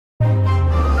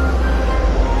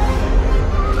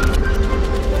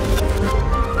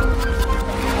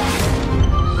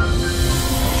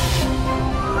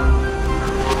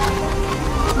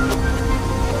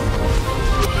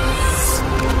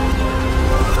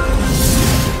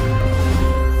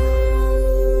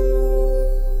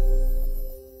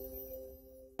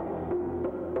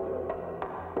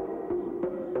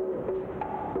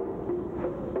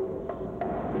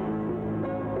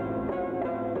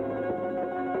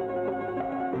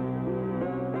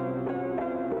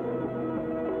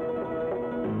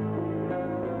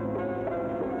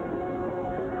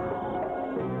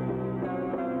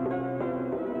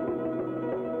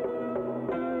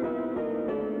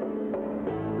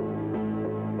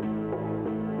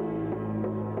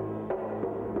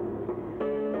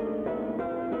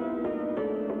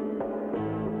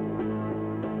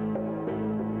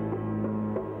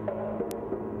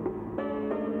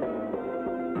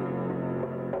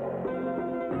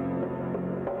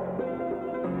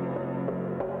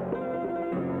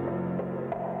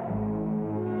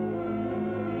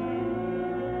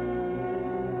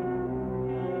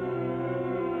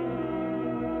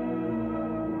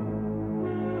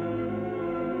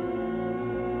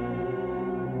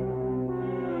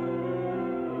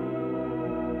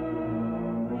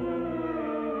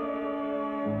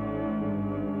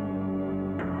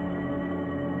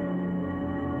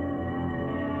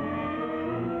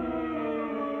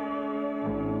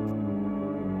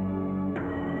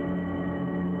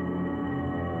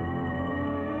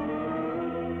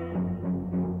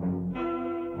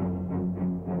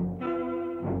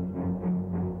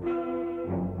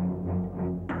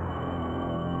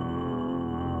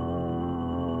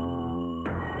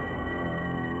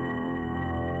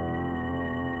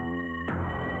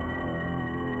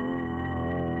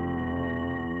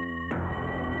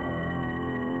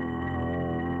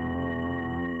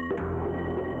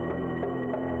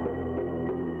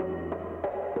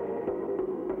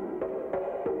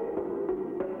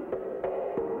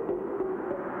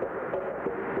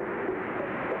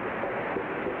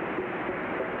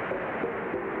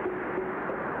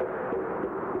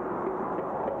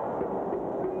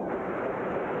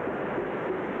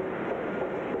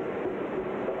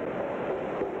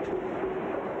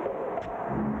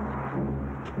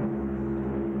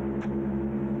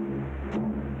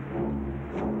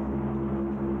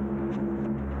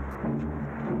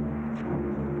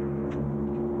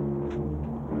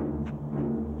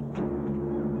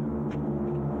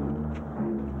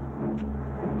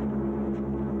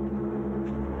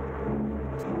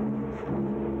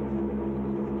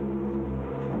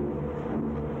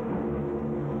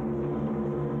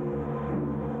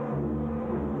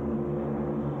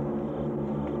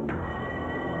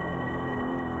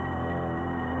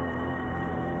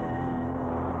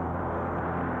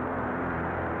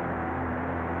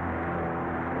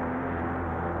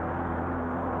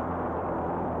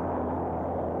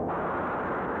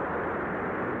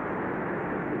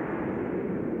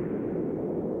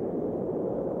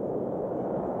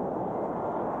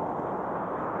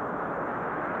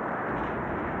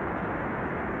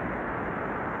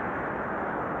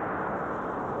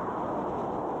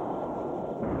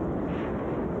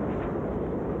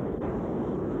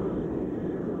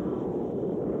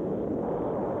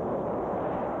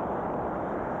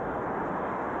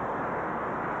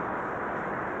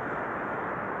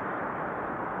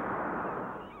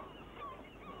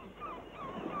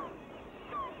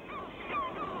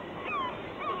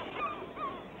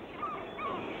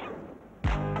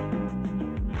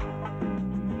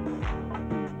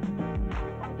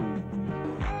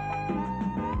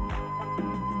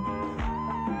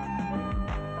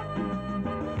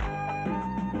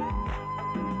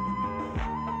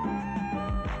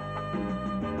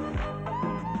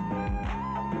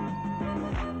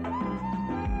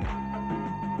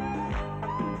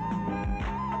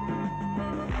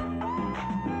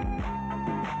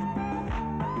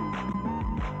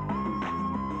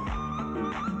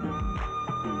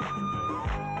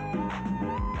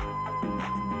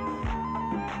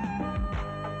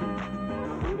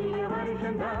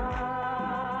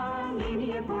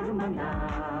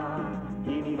குடும்பம்தான்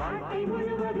இனி வாழ்க்கை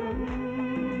முழுவதும்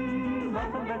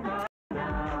வசந்த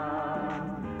காலம்.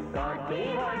 காற்றே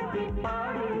வாழ்க்கை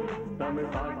பாடு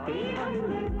தமிழ் பாட்டே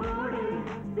வந்து கூடு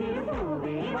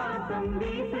திருப்பூவே வாசம்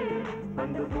வீசு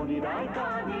வந்து புதிதாய்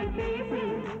காதில் பேசு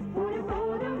ஒரு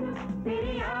போதும்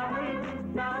தெரியாமல்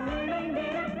நாம்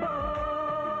இணைந்திருப்போம்.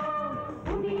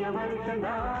 புதிய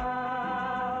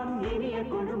வருஷம்தான் இனிய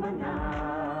குடும்பம்தான்.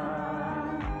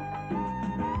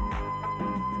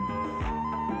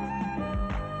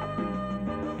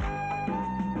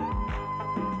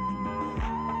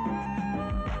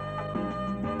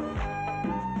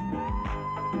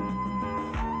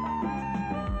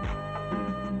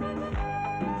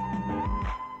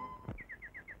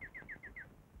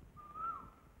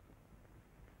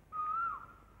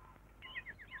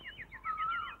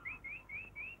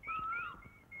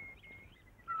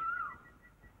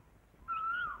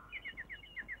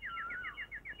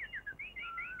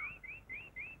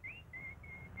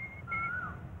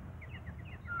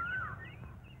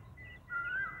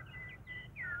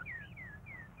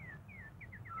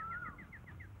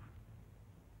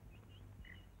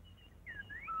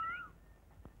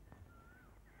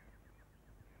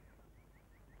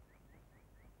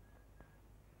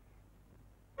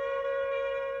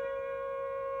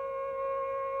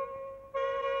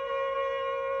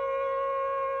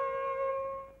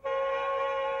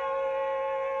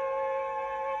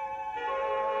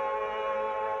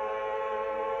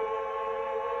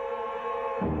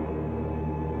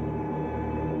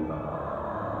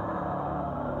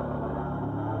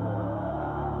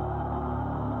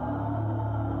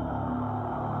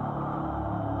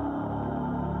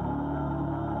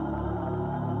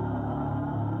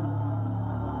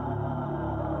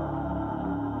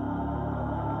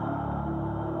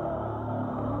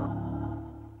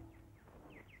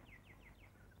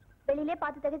 வெளியிலே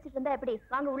பார்த்து தகச்சிட்டு இருந்தா எப்படி?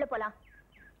 வாங்க உள்ள போலாம்.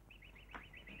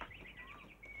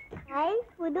 ஐ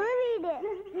புது வீடு.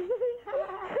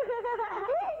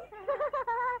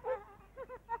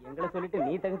 எங்களை சொல்லிட்டு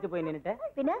நீ தகச்சு போய் நின்னுட்ட.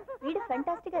 பின்ன வீடு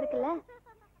ஃபேண்டாஸ்டிக்கா இருக்குல்ல.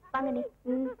 வாங்க நீ.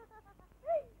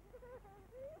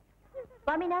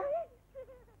 வாமினா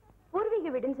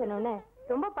பூர்வீக வீடுன்னு சொன்னோன்னே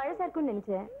ரொம்ப பழசா இருக்கும்னு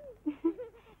நினைச்சேன்.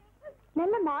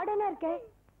 நல்ல மாடர்னா இருக்க.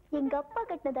 எங்க அப்பா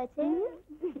கட்டினதாச்சு.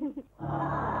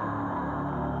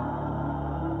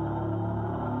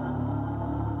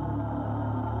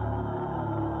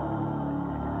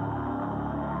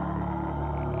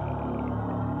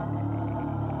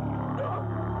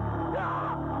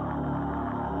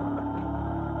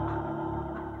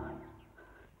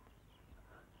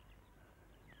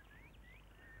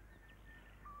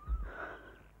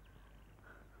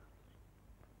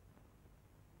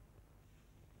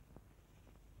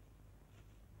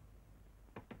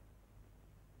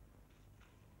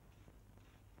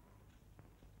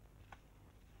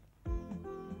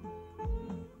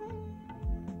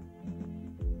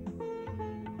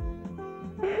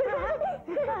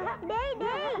 டேய்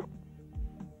டேய்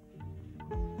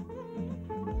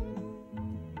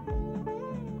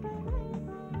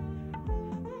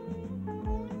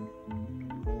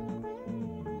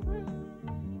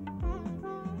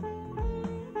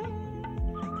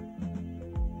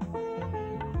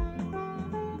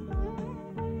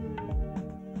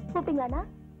கூப்பிங்களாண்ணா?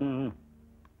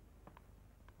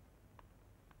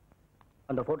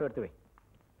 அந்த போட்டோ எடுத்து வை.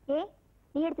 ஏ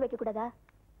நீ எடுத்து வைக்க கூடாதா?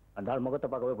 அந்த ஆள் முகத்தை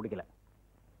பார்க்கவே பிடிக்கல.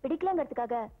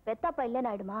 பிடிக்கலங்கிறதுக்காக பெத்தாப்பா இல்லைன்னு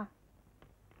ஆயிடுமா?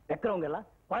 பெக்கிறவங்க எல்லாம்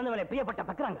குழந்தைகளை பிரியப்பட்ட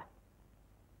பெக்கிறாங்க.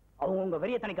 அவங்க உங்க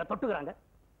வெறிய தனிக்க தொட்டுக்கிறாங்க.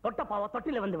 தொட்ட பாவ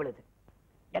தொட்டில வந்து விழுது.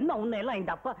 என்ன உன்னை எல்லாம்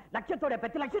இந்த அப்பா லட்சத்தோட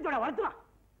பெத்து லட்சத்தோட வளர்த்துறான்.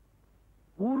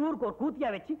 ஊருக்கு ஒரு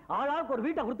கூத்தியா வச்சு ஆளாளுக்கு ஒரு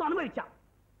வீட்டை கொடுத்து அனுபவிச்சான்.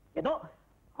 ஏதோ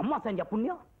அம்மா செஞ்ச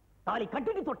புண்ணியம் தாலி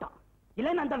கட்டிட்டு தொட்டான்.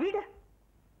 இல்லைன்னு அந்த வீடு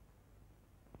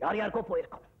யார் யாருக்கோ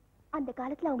போயிருக்கோம். அந்த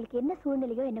காலத்துல அவங்களுக்கு என்ன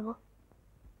சூழ்நிலையோ என்னவோ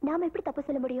நாம எப்படி தப்பு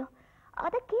சொல்ல முடியும்?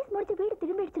 அத கேஸ் முடிச்சு வீடு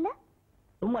திரும்பிடுச்சுல.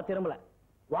 சும்மா திரும்பல.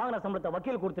 வாங்கின சம்பளத்தை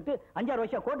வக்கீல் கொடுத்துட்டு 5-6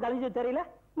 வருஷம் கோர்ட் கழிஞ்சது தெரியல.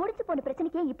 முடிச்சு போன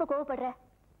பிரச்சனைக்கே இப்ப கோவப்படுற?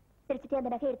 சிரிச்சுட்டே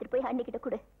அந்த நகை எடுத்துட்டு போய் அண்ணி கிட்ட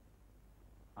கொடு.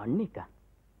 அண்ணிக்கா?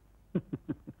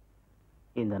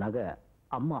 இந்த நகை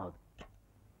அம்மாவுது.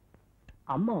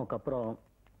 அம்மாவுக்கு அப்புறம்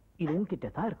இது உன்கிட்ட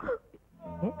தான் இருக்கு.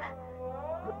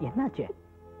 என்னாச்சு?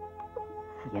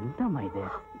 என்னம்மா இது?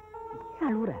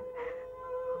 அழுவுற?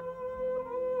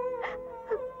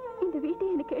 இந்த வீட்டை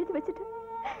எனக்கு எழுதி வச்சுட்டு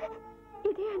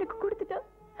இதே எனக்கு கொடுத்துட்டா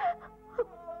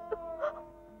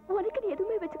உனக்கு நீ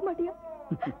எதுவுமே வச்சுக்க மாட்டியா?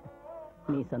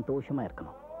 நீ சந்தோஷமா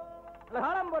இருக்கணும்.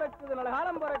 காலம் பிறக்குது, நல்ல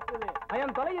காலம் பிறக்குது.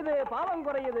 பயம் தொலையுது, பாவம்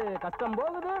குறையுது, கஷ்டம்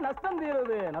போகுது, நஷ்டம்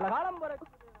தீருது. நல்ல காலம்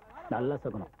பிறக்குது. நல்ல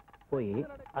சகுனம். போய்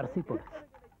அரிசி போடு.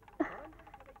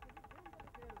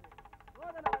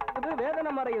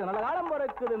 வேதனை மறையுது நல்ல காலம்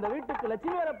பிறக்குது இந்த வீட்டுக்கு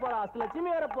லட்சுமி வரப்போறா அஷ்டலட்சுமி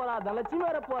வரப்போறா தனலட்சுமி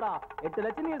வரப்போறா 8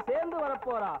 லட்சுமியும் சேர்ந்து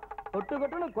வரப்போறா கொட்டு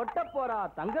கொட்டுன்னு கொட்ட போறா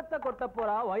தங்கத்தை கொட்ட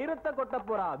போறா வைரத்தை கொட்ட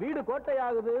போறா வீடு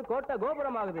கோட்டையாகுது கோட்டை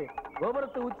கோபுரம் ஆகுது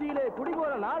கோபுரத்து உச்சியிலே குடி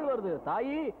போற நாள் வருது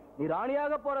தாயி நீ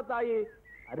ராணியாக போற தாயி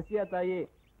அரிசியா தாயி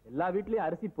எல்லா வீட்லயும்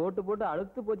அரிசி போட்டு போட்டு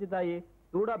அழுத்து போச்சு தாயி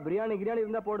சூடா பிரியாணி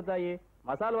இருந்தா போடு தாயி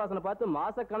மசால் வாசனை பார்த்து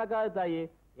மாச கணக்காது தாயி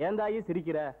ஏன் தாயி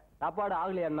சிரிக்கிற சாப்பாடு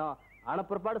ஆகலையா ஆன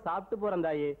பிற்பாடு சாப்பிட்டு போறேன்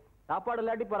தாயி சாப்பாடு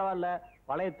இல்லாட்டி பரவாயில்ல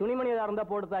பழைய துணிமணி ஏதா இருந்தா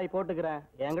போட்டு தாயி போட்டுக்கிறேன்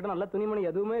என்கிட்ட நல்ல துணிமணி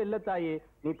எதுவுமே இல்ல தாயி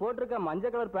நீ போட்டிருக்க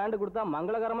மஞ்சள் கலர் பேண்ட் கொடுத்தா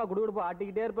மங்களகரமா குடுகுடுப்பா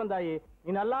ஆட்டிக்கிட்டே இருப்பேன் தாயி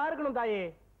நீ நல்லா இருக்கணும் தாயி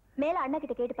மேல அண்ணா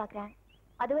கிட்ட கேட்டு பாக்குறேன்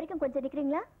அது வரைக்கும் கொஞ்சம்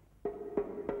நிக்கிறீங்களா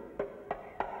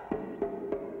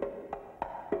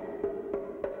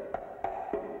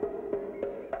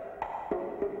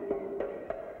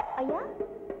ஐயா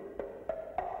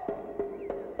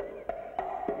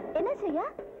என்ன செய்யா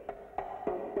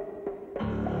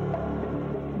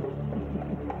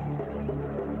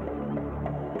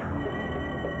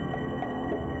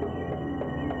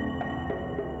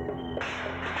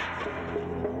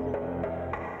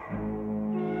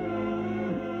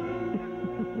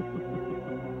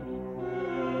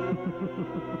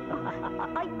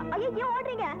ஐயா ஏன்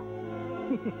ஓடுறீங்க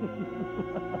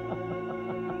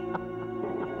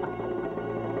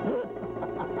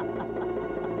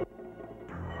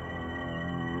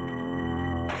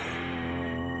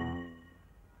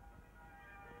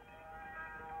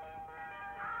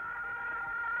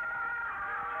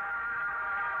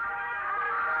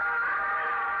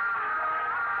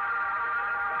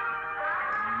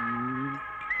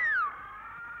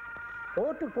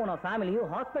கோர்ட்டுக்கு போன ஃபேமிலியும்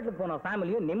ஹாஸ்பிட்டலுக்கு போன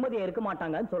ஃபேமிலியும் நிம்மதியா இருக்க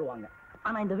மாட்டாங்கன்னு சொல்லுவாங்க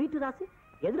ஆனா இந்த வீட்டு ராசி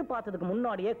எதிர்பார்த்ததுக்கு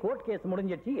முன்னாடியே கோர்ட் கேஸ்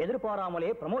முடிஞ்சிருச்சு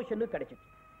எதிர்பாராமலே ப்ரமோஷன் கிடைச்சிச்சு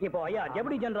இப்போ ஐயா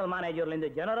டெபுட்டி ஜெனரல் மேனேஜர்ல இருந்து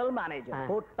ஜெனரல் மேனேஜர்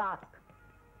கோர்ட் டாஸ்க்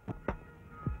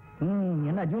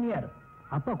என்ன ஜூனியர்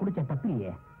அப்பா குடிச்ச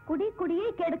தப்பியே குடியே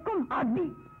கெடுக்கும் அடி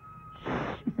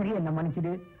சரி என்ன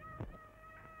மன்னிச்சிடு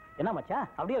என்ன மச்சா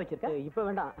அப்படியே வச்சிருக்க இப்ப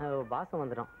வேண்டாம் வாசம்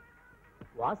வந்துடும்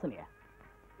வாசனையா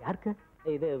யாருக்கு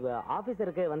இது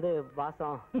ஆபீசருக்கு வந்து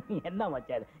வாசம் என்ன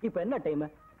மச்சா இது இப்ப என்ன டைம்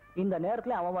இந்த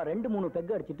நேரத்துல அவன் 2-3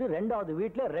 பெக் அடிச்சிட்டு 2வது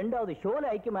வீட்டுல 2வது ஷோல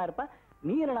ஐக்கியமா இருப்ப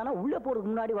நீ என்னன்னா உள்ள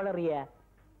போறதுக்கு முன்னாடி வளர்றிய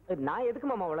நான் எதுக்கு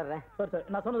மாமா வளர்றேன்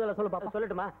நான் சொன்னதுல சொல்ல பாப்பா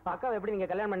சொல்லட்டுமா அக்காவை எப்படி நீங்க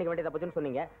கல்யாணம் பண்ணிக்க வேண்டியதை பத்தின்னு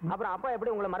சொன்னீங்க அப்புறம் அப்பா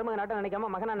எப்படி உங்களை மருமக நாட்டம்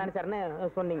நினைக்காம மகனா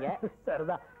நினைச்சாருன்னு சொன்னீங்க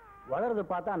சரிதான் வளர்றது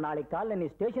பார்த்தா நாளைக்கு காலைல நீ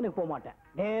ஸ்டேஷனுக்கு போக மாட்டேன்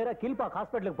நேரா கீழ்பாக்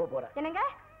ஹாஸ்பிட்டலுக்கு போக போறேன்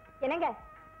என்னங்க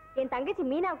என் தங்கச்சி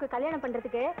மீனாவுக்கு கல்யாணம்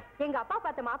பண்றதுக்கு எங்க அப்பா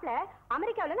பார்த்த மாப்பிள்ள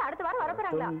அமெரிக்காவில இருந்து அடுத்த வாரம் வர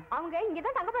போறாங்களா அவங்க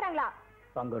இங்கதான் தங்க போறாங்களா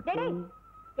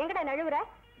எங்கடா நழுவுற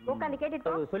உட்காந்து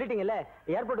கேட்டுட்டு சொல்லிட்டீங்கல்ல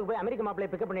ஏர்போர்ட்டுக்கு போய் அமெரிக்க மாப்பிளை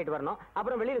பிக்கப் பண்ணிட்டு வரணும்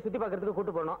அப்புறம் வெளியில சுத்தி பார்க்கிறதுக்கு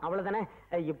கூட்டு போகணும் அவ்வளவுதானே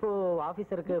இப்போ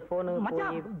ஆபீசருக்கு போன்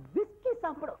விஸ்கி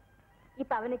சாப்பிடும்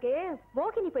இப்ப அவனுக்கு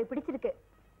மோகினி போய் பிடிச்சிருக்கு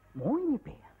மோகினி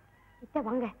பேயா இத்த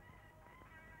வாங்க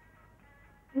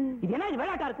இது என்ன இது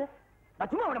விளையாட்டா இருக்கு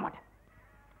நான் சும்மா விட மாட்டேன்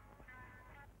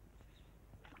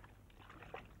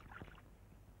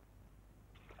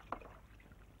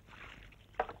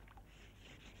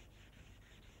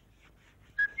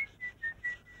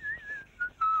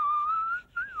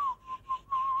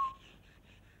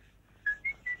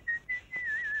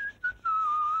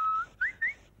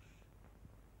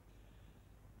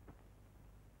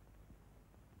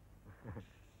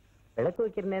விளக்கு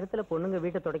வைக்கிற நேரத்துல பொண்ணுங்க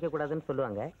வீட்டை துடைக்க கூடாதுன்னு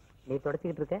சொல்லுவாங்க நீ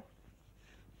துடைச்சிக்கிட்டு இருக்க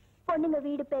பொண்ணுங்க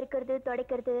வீடு பெருக்கிறது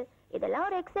துடைக்கிறது இதெல்லாம்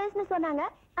ஒரு எக்ஸசைஸ்னு சொன்னாங்க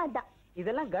அதான்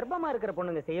இதெல்லாம் கர்ப்பமா இருக்கிற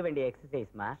பொண்ணுங்க செய்ய வேண்டிய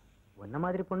எக்ஸசைஸ்மா உன்ன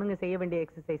மாதிரி பொண்ணுங்க செய்ய வேண்டிய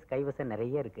எக்ஸசைஸ் கைவசம்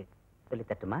நிறைய இருக்கு சொல்லி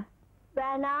தட்டுமா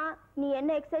வேணா நீ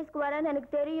என்ன எக்ஸசைஸ்க்கு வரன்னு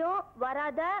எனக்கு தெரியும்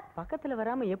வராத பக்கத்துல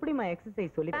வராம எப்படிமா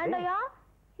எக்ஸசைஸ் சொல்லி வேண்டாயா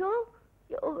யோ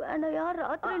வேண்டாயா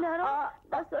ராத்திரி நேரம்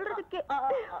நான் சொல்றது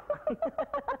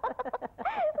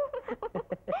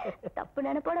தப்பு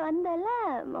நினைப்போட வந்தல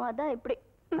அதான் இப்படி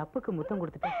தப்புக்கு முத்தம்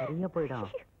கொடுத்துட்டா சரியா போயிடும்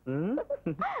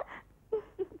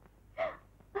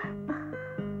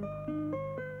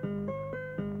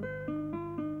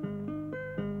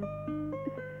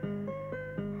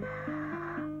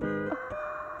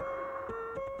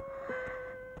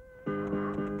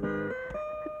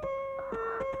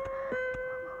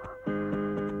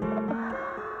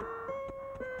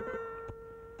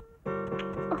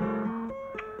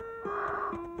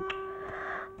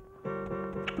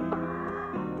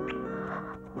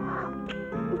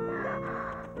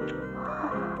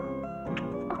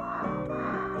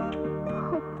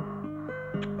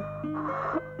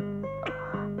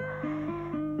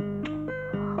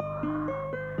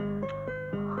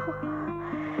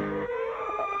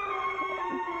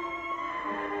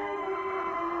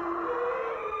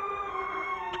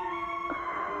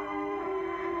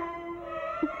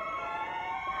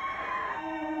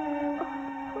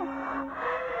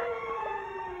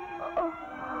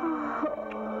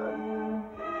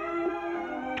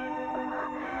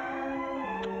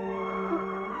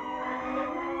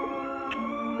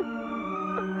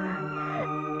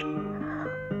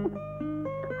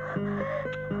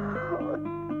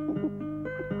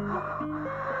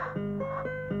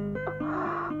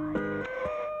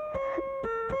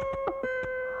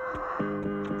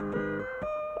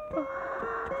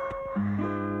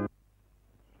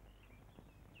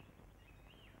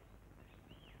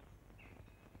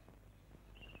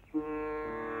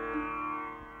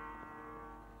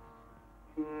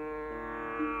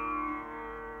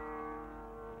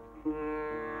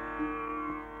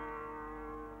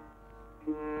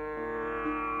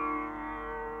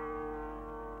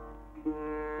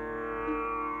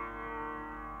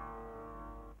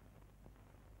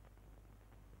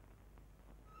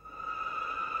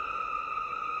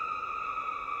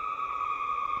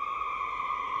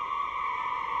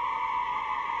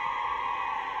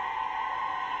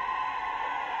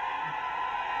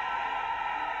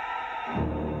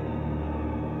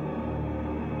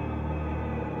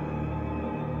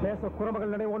நேச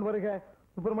குரமகள் நினைவோன் வருக,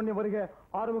 சுப்பிரமணியம் வருக,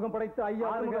 ஆறுமுகம் படைத்த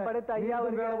ஐயா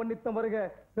வேளவன் நித்தம் வருக,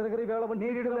 சிறகரி வேளவன்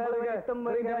நீரிடும் வருக,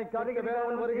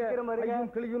 வேளவன் வருக,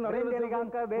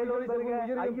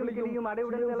 ஐயும்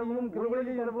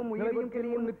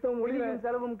கிளியும் நித்தம் ஒளியும்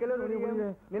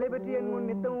நிலை பெற்றிய முன்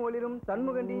நித்தமும் ஒளிரும்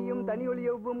தன்முகண்டியும் தனி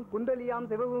ஒளியவும் குண்டலியாம்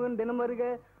சிவகுகன் தினம் வருக,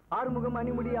 ஆறுமுகம்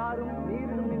அணிமுடி ஆறும்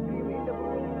நீரிடும் நெற்றியும் நீண்ட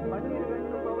பன்னீர்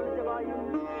கண்ணும் பவளிச்ச வாயும்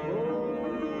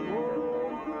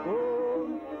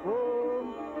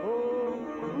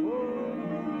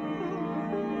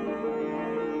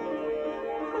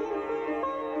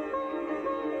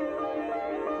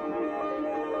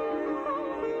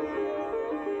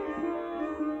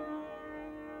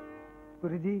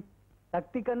గురుజీ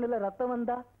శక్తి కన్నుల రక్తం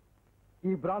అందా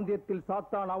ఈ ప్రాంతీయத்தில்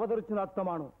சாத்தான் அவதரிச்சு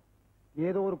அர்த்தமானோ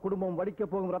ஏதோ ஒரு குடும்பம் வடிக்க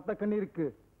போகும் ரத்த கண்ணீருக்கு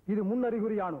இது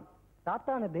முன்னறிகுறியானோ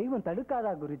சாத்தான தெய்வம்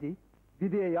தடுக்காதா குருஜி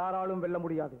விதியை யாராலும் வெல்ல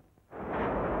முடியாது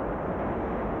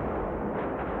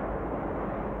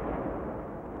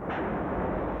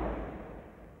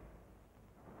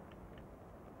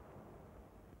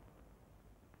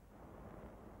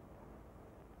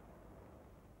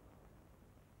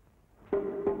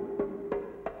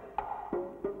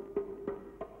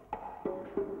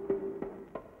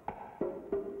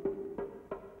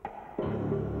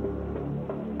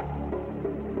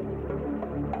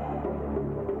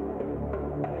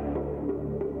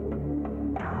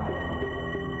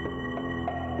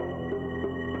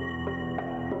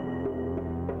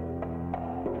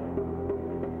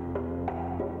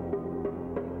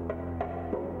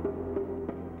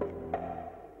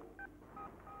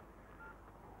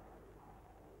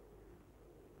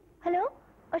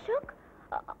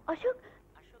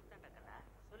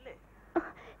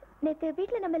நேத்து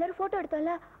வீட்ல நம்ம எல்லாரும் போட்டோ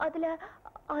எடுத்தோம்ல,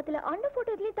 அதுல அண்ணன்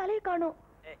போட்டோ இதுலயும் தலையை காணோம்.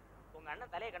 உங்க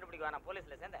அண்ணன் தலையை கண்டுபிடிக்க நான்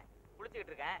போலீஸ்ல சேர்ந்தேன்,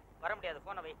 குளிச்சுக்கிட்டு இருக்கேன், வர முடியாது,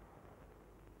 போன வை.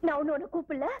 நான் உன்னோட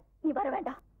கூப்பிடல, நீ வர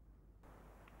வேண்டாம்.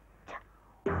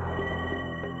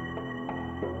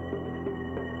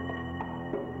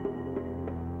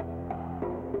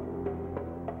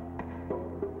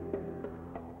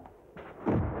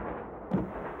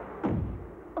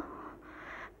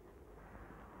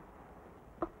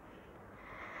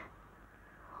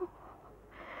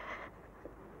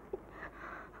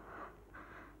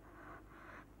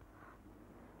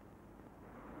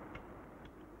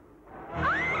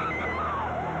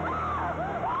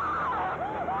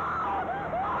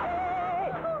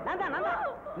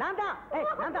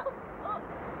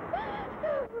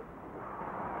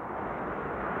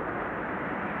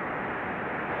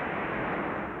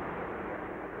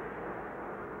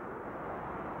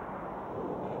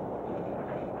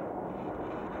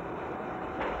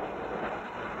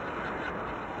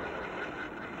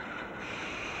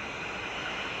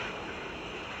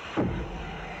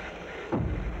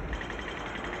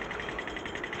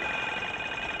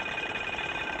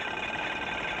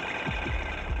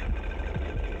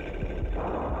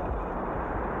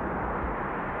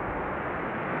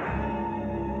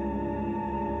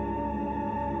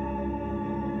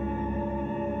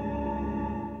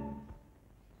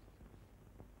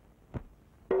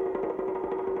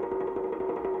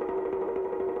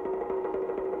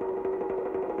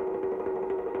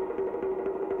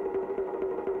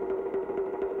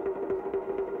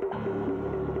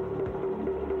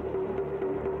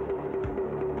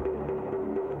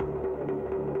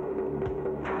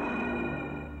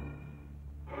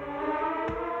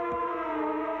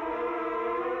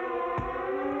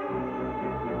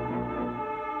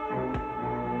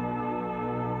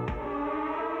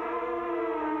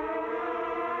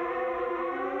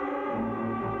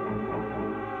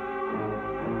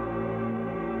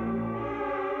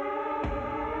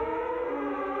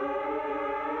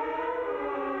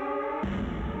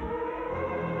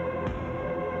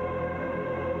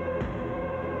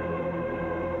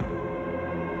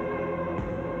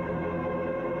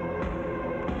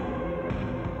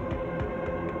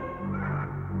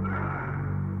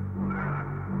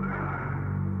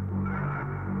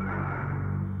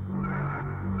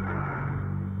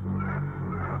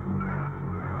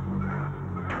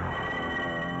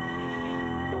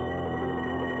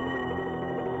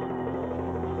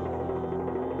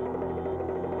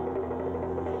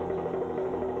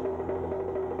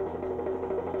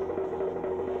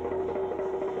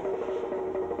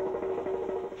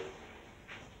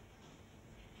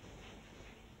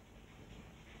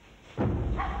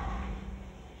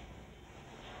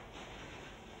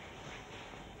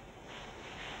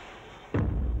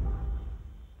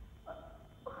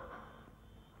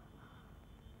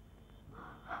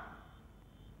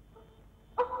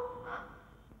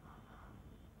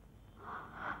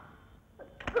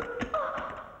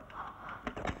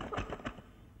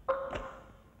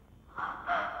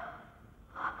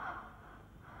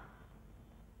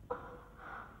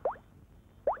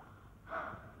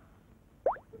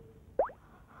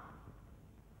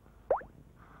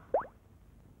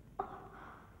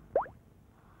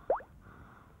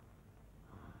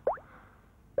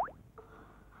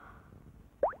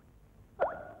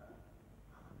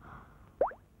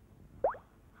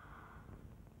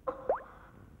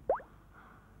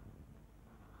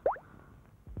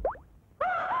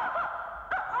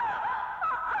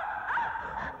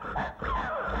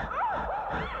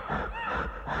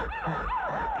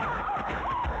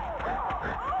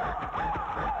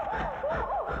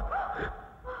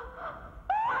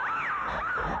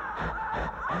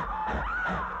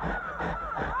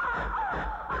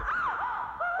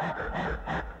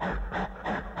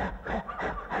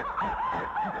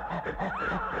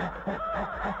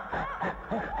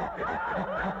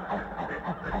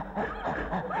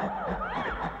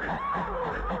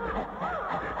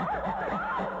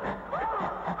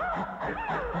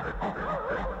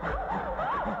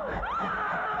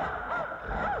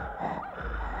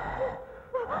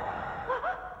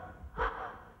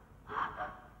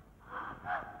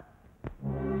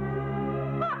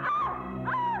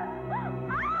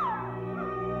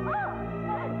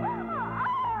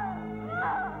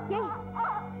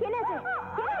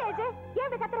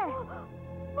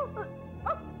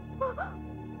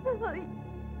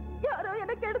 யாரோ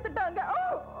எனக்கு எடுத்துட்டாங்க.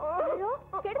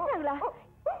 கெடுத்தாங்களா?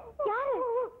 யாரு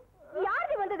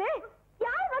யாரு வந்தது?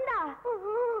 யாரு வந்தா?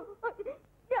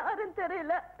 யாரும்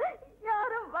தெரியல,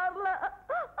 யாரும் வரல.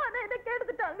 ஆனா எனக்கு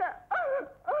எடுத்துட்டாங்க.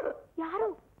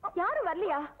 யாரும் யாரும்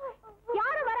வரலையா?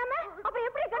 யாரும் வராம அப்ப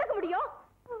எப்படி கிடக்க முடியும்?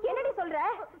 என்னடி சொல்ற?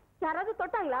 யாராவது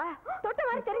தொட்டாங்களா? தொட்ட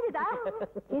மாதிரி தெரிஞ்சுதா?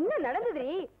 என்ன நடந்தது?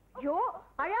 ஐயோ,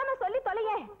 அழாம சொல்லி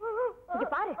தொலையே. இங்க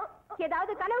பாரு,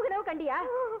 ஏதாவது கனவு கண்டியா?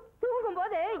 தூங்கும்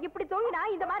போது இப்படி தூங்கினா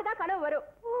இந்த மாதிரி தான் கனவு வரும்.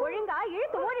 ஒழுங்கா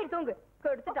இழுத்து ஓடி தூங்கு.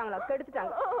 கெடுத்துட்டாங்களா?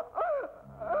 கெடுத்துட்டாங்க.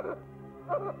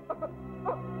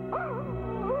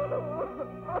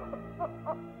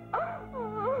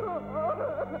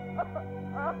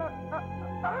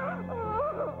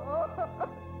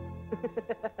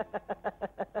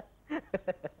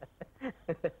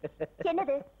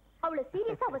 என்னது? அவளை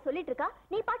சீரியஸா அவ சொல்லிட்டு இருக்கா,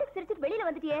 நீ பாட்டுக்கு சிரிச்சிட்டு வெளியில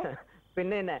வந்துட்டியே.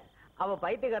 பின்ன என்ன, அவ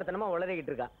பைத்தியக்காரத்தனமா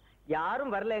உளறிக்கிட்டு இருக்கா.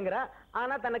 யாரும் வரலங்கறா,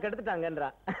 ஆனா தன்னை கெடுத்துட்டாங்கன்றா.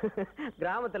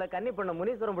 கிராமத்துல கன்னி பொண்ண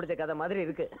முனீஸ்வரம் பிடிச்ச கதை மாதிரி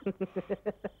இருக்கு.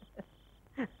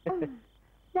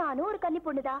 நானும் ஒரு கன்னி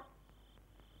பொண்ணுதான்.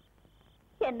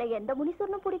 என்ன எந்த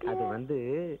முனீஸ்வரனும் பிடிக்கல. அது வந்து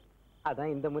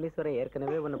அதான் இந்த முனீஸ்வரன்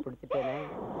ஏற்கனவே உன்னை பிடிச்சிட்டேனே.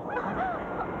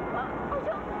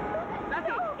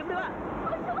 இப்படி வா.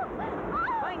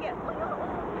 வாங்க.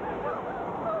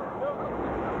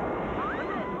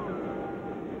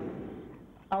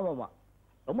 ஆமாமா,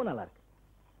 ரொம்ப நல்லா இருக்கு.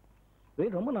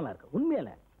 வீடு ரொம்ப நல்லா இருக்கு.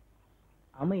 உண்மையில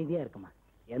அமைதியா இருக்குமா,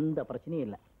 எந்த பிரச்சனையும்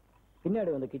இல்லை.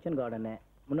 பின்னாடி வந்து கிச்சன் கார்டனு,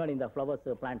 முன்னாடி இந்த ஃப்ளவர்ஸ்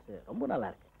பிளான்ட்ஸ் ரொம்ப நல்லா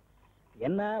இருக்கு.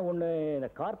 என்ன ஒண்ணு, இந்த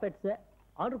கார்பெட்ஸ்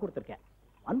ஆர்டர் கொடுத்துருக்கேன்,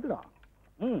 வந்துடும்.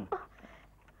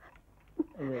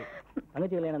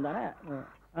 தங்கச்சி கல்யாணம் தானே,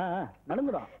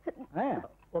 நடந்துடும்.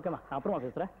 ஓகேம்மா, அப்புறமா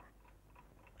பேசுறேன்.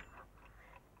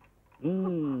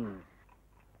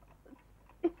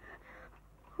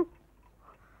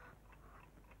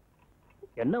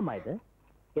 என்னம்மா இது,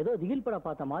 ஏதோ திகில் படம்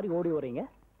பார்த்த மாதிரி ஓடி வரீங்க?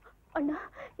 அண்ணா,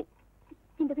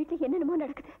 இந்த வீட்டுல என்னென்னமோ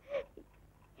நடக்குது,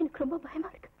 எனக்கு ரொம்ப பயமா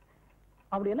இருக்கு.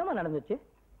 அப்படி என்னமா நடந்துச்சு?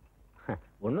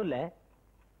 ஒண்ணும் இல்ல,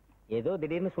 ஏதோ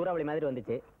திடீர்னு சூறாவளி மாதிரி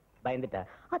வந்துச்சு, பயந்துட்டா.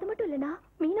 அது மட்டும் இல்லனா,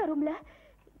 மீனா ரூம்ல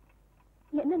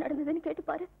என்ன நடந்ததுன்னு கேட்டு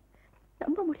பாரு.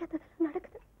 நம்ப முடியாதது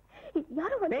நடக்குது.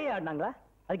 யாரும் வந்து பேய் ஆடினாங்களா?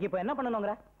 அதுக்கு இப்ப என்ன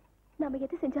பண்ணணும்ங்கற? நாம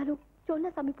எது செஞ்சாலும் ஜோல்னா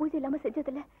சாமி பூஜை இல்லாம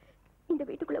செஞ்சதில்ல. இந்த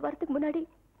வீட்டுக்குள்ள வரதுக்கு முன்னாடி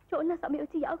ஜோல்னா சாமி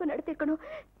வச்சு யாகம் நடத்திருக்கணும்.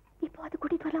 இப்போ அது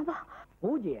கூட்டிட்டு வரலாம் வா.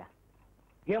 பூஜையா?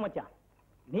 ஏன் மச்சான்,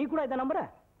 நீ கூட இதை நம்புற?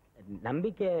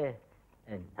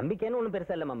 நம்பிக்கைன்னு ஒண்ணும்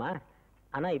பெருசா இல்ல மாமா.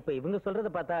 ஆனா இப்ப இவங்க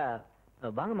சொல்றத பார்த்தா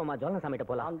வாங்க மாமா ஜோல்னா சாமிட்ட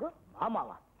போலாம்.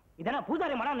 ஆமாவா? இதெல்லாம்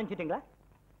பூஜாரி மனம் நினைச்சிட்டீங்களா?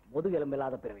 முதுகெலும்பு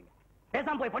இல்லாத பெறுவீங்க.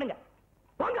 பேசாம போய் பண்ணுங்க.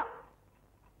 வாங்க.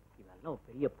 இதெல்லாம் ஒரு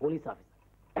பெரிய போலீஸ் ஆபீசர்.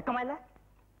 வெக்கமா இல்ல?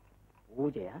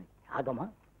 பூஜையா யாகமா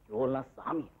ஜோல்னா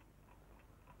சாமி?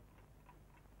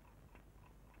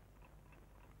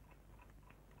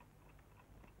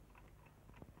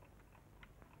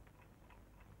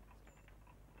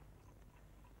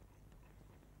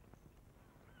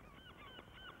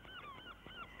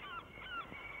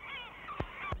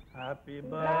 Happy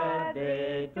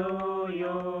birthday to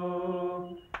you.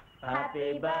 Happy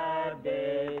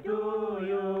birthday to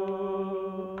you.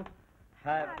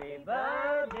 Happy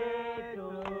birthday to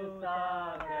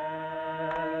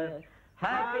Sagar.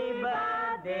 Happy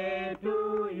birthday to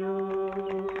you.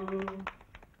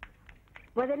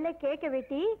 முதல்ல கேக்க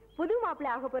வெட்டி புது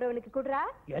மாப்பிள்ளை ஆக போறவனுக்கு குடுறா.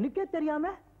 எனக்கே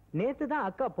தெரியாம நேத்து தான்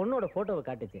அக்கா பொண்ணோட போட்டோவை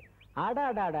காட்டுச்சு.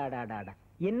 ஆடாடாடாடாடாடா,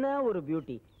 என்ன ஒரு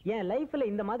பியூட்டி. என் லைஃப்ல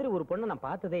இந்த மாதிரி ஒரு பொண்ணை நான்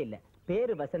பார்த்ததே இல்ல.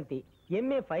 பேரு வசந்தி,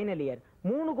 MA ஃபைனல் இயர்,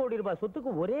 3 கோடி ரூபாய்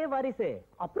சொத்துக்கு ஒரே வாரிசு.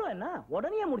 அப்புறம் என்ன,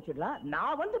 உடனே முடிச்சிடலாம்.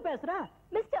 நான் வந்து பேசுறேன்.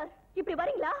 மிஸ்டர், இப்படி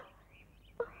வரீங்களா?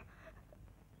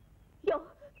 யோ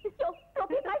யோ,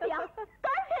 தொப்பி காட்டியா?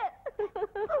 காட்டு.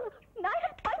 நான்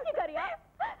பைத்தியக்காரியா?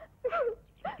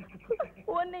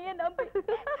 உன்னையே நம்பி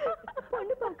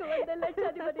பொண்ணு பார்க்க வந்த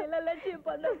லட்சாதிபதி எல்லாம் லட்சியம்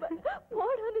பண்ண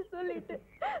போடான்னு சொல்லிட்டு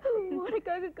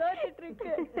உனக்காக காத்துட்டு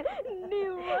இருக்கேன். நீ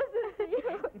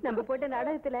நம்ம போட்ட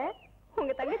நாடகத்துல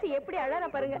உங்க தங்கச்சி எப்படி அழறா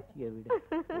பாருங்க.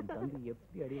 தம்பி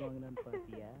எப்படி அடி வாங்கினான்னு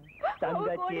பாத்தியா?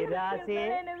 தங்கச்சி ராசி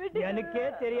எனக்கே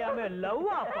தெரியாம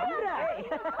லவ்வா பண்ற.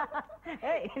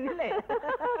 இல்ல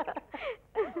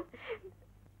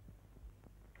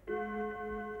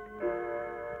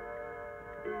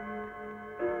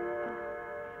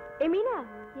மீனா,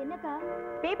 என்னக்கா?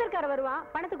 பேப்பர்கார வருவான்,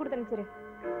 பணத்தை கொடுத்து அனுப்பிச்சிரு.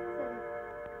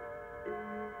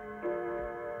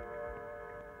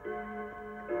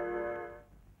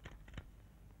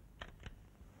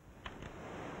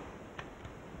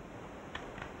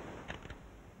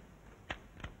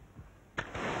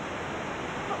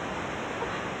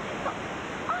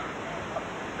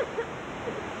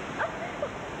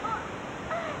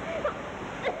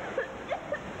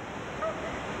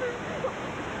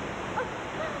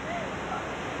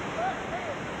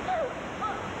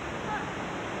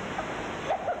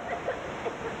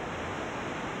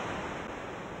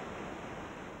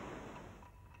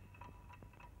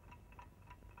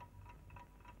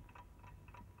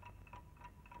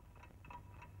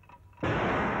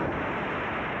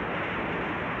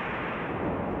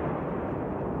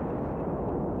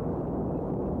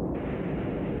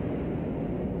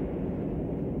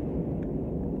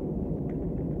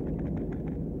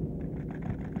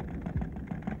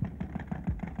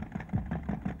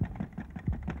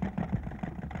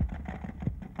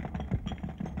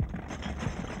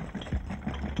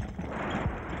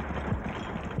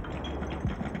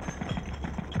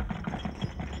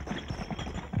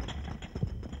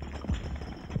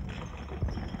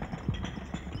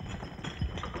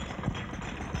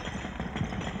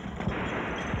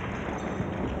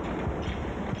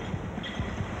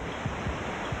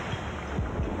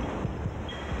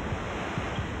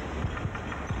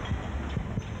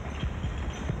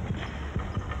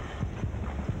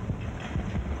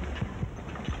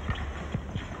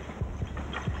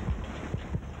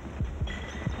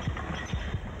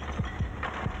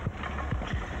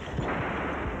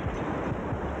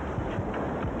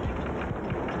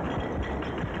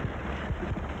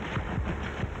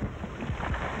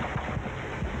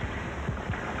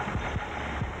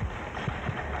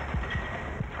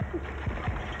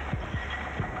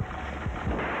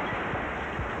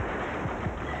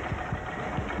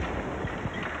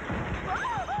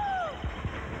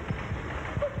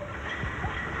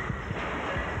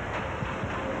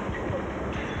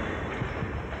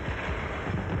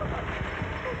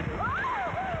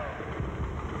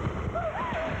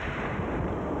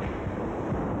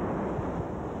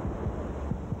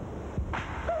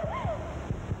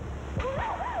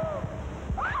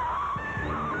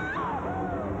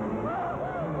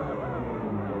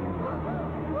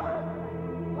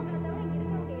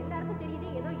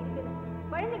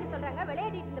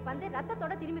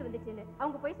 ரத்தத்தோட திரும்பி வந்துச்சுன்னு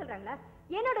அவங்க போய் சொல்றாங்களா?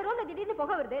 என்னோட ரூம்ல திடீர்னு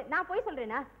புகை வருது, நான் போய்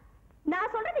சொல்றேனா?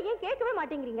 நான் சொல்றதை ஏன் கேட்கவே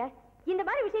மாட்டேங்கிறீங்க? இந்த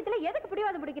மாதிரி விஷயத்துல எதுக்கு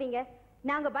பிடிவாதம் பிடிக்கிறீங்க?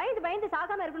 நாங்க பயந்து பயந்து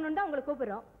சாகாம இருக்கணும்னு தான் உங்களை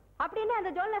கூப்பிடுறோம். அப்படின்னு அந்த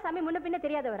ஜோல்னா சாமி முன்ன பின்ன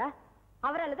தெரியாதவரா?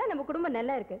 அவரால் தான் நம்ம குடும்பம்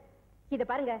நல்லா இருக்கு. இத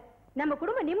பாருங்க, நம்ம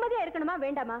குடும்பம் நிம்மதியா இருக்கணுமா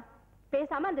வேண்டாமா?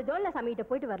 பேசாம அந்த ஜோல்னா சாமி கிட்ட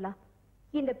போயிட்டு வரலாம்.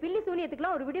 இந்த பில்லி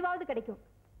சூனியத்துக்குலாம் ஒரு விடிவாவது கிடைக்கும்.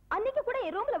 அன்னைக்கு கூட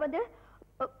என் ரூம்ல வந்து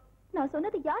நான்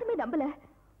சொன்னது யாருமே நம்பல.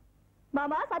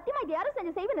 மாமா, சத்தியமா இது யாரும் செஞ்ச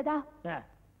செய்வனதா?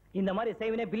 இந்த மாதிரி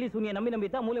செய்வனே பில்லி சூனிய நம்பி நம்பி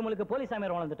தான் மூலை முழுக்க போலீஸ்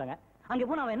சாமியார் வளர்ந்துட்டாங்க. அங்க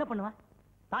போனா அவன் என்ன பண்ணுவான்?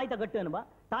 தாயத்தை கட்டுன்பா,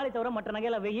 தாலி தவிர மற்ற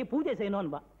நகையில வெயி பூஜை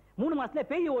செய்யணும்பா. 3 மாசத்துல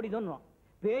பேய் ஓடிதோன்னு.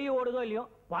 பேய் ஓடுதோ இல்லையோ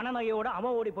பண நகையோட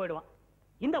அவன் ஓடி போயிடுவான்.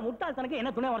 இந்த முட்டாள்தனுக்கு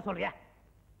என்ன துணை வர சொல்றியா?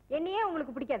 என்னையே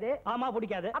உங்களுக்கு பிடிக்காது? ஆமா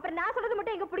பிடிக்காது. அப்புறம் நான் சொல்றது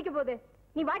மட்டும் எங்க பிடிக்க போகுது?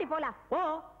 நீ வாடி போலாம். ஓ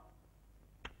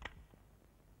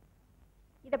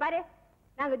இத பாரு,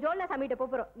 நாங்க ஜோல்னா சாமி கிட்ட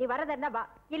போறோம். நீ வரதா இருந்தா வா,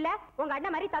 இல்ல உங்க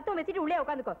அண்ணன் மாதிரி தத்துவம் வச்சுட்டு உள்ளே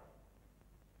உட்காந்துக்கோ.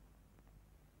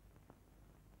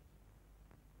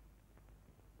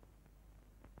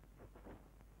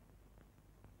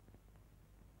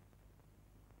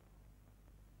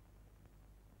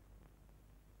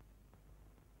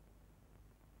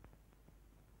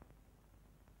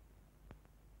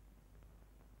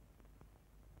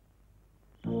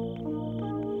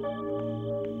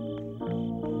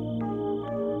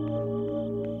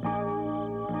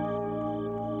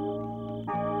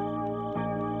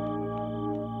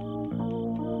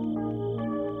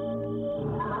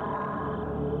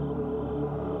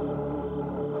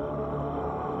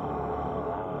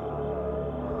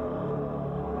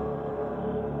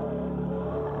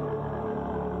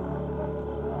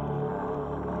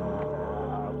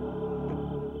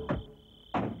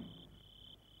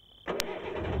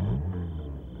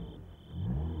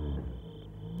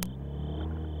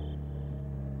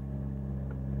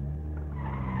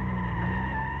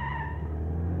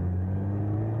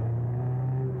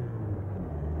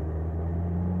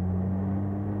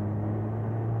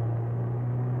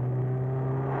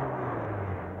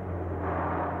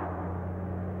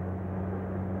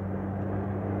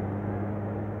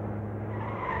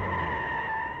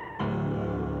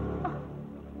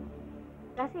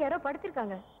 ராசி யாரோ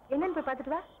படுத்திருக்காங்க. என்னன்னு போய்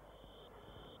பார்த்துட்டு வா.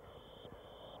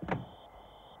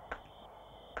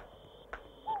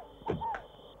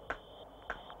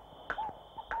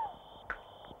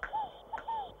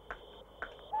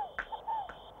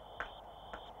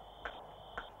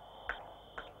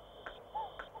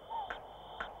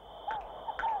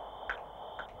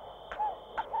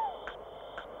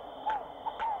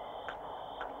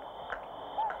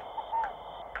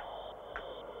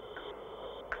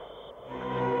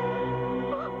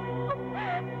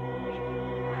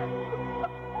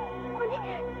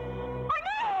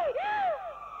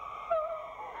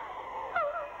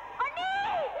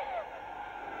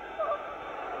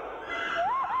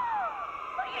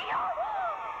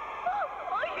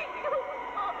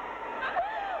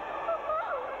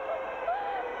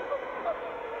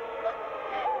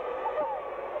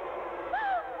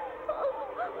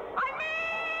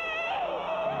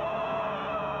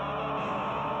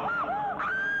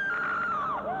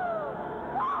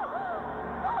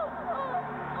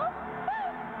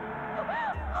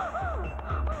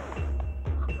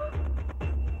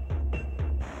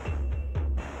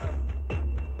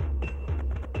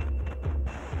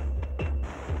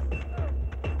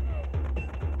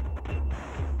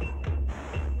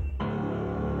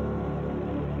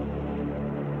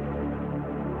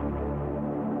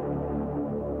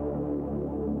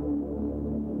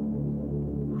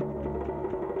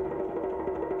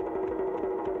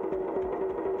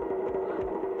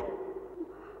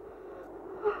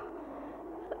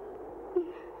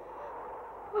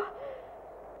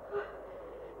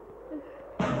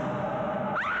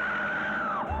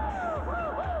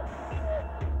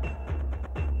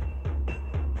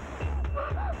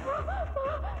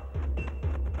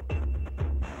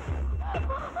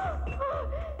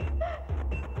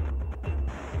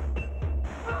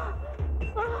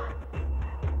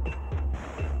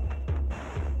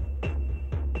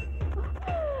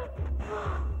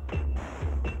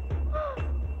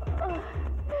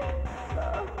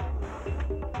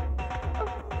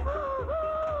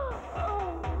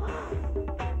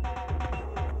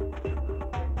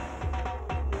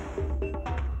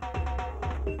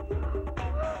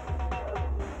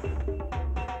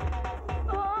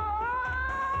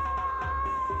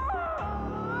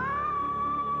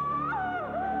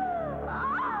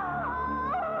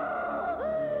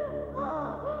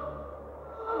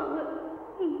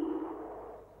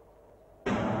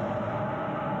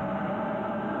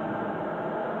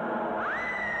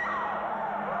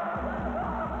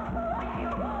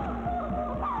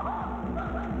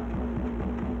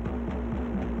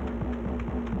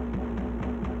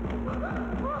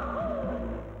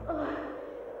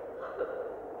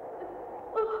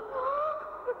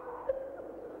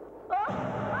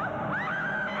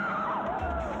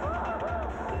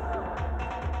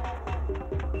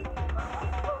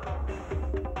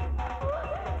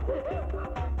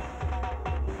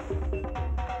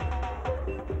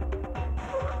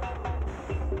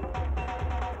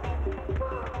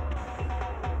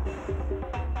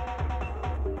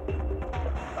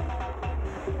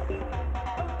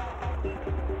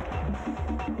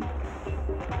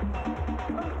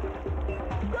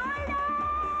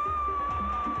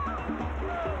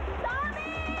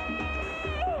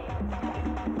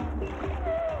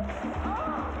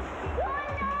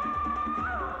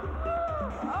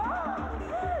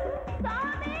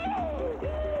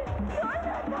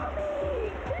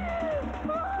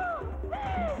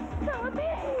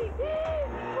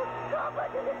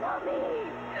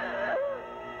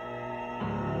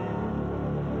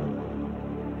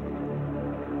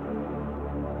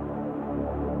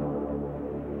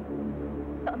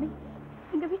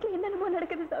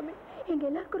 எங்க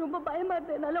எல்லாருக்கும் ரொம்ப பயமா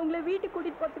இருந்ததுனால உங்களை வீட்டுக்கு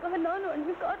கூட்டிட்டு போறதுக்காக நானும்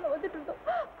அண்ணியும் கார்ல வந்துட்டு இருந்தோம்.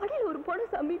 வழியில ஒரு பொண்ணு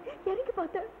சாமி இறங்கி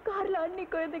பார்த்தேன். கார்ல அண்ணி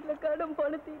குழந்தைகளை காடும்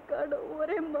பணத்தையும் காடும்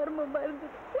ஒரே மர்மமா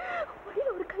இருந்தது.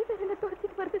 வழியில ஒரு கை வேலை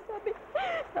துவச்சிட்டு வருது சாமி.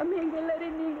 சாமி எங்க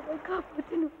எல்லாரையும் நீங்க தான்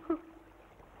காப்பாற்றணும்.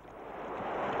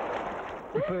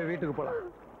 வீட்டுக்கு போலாம்.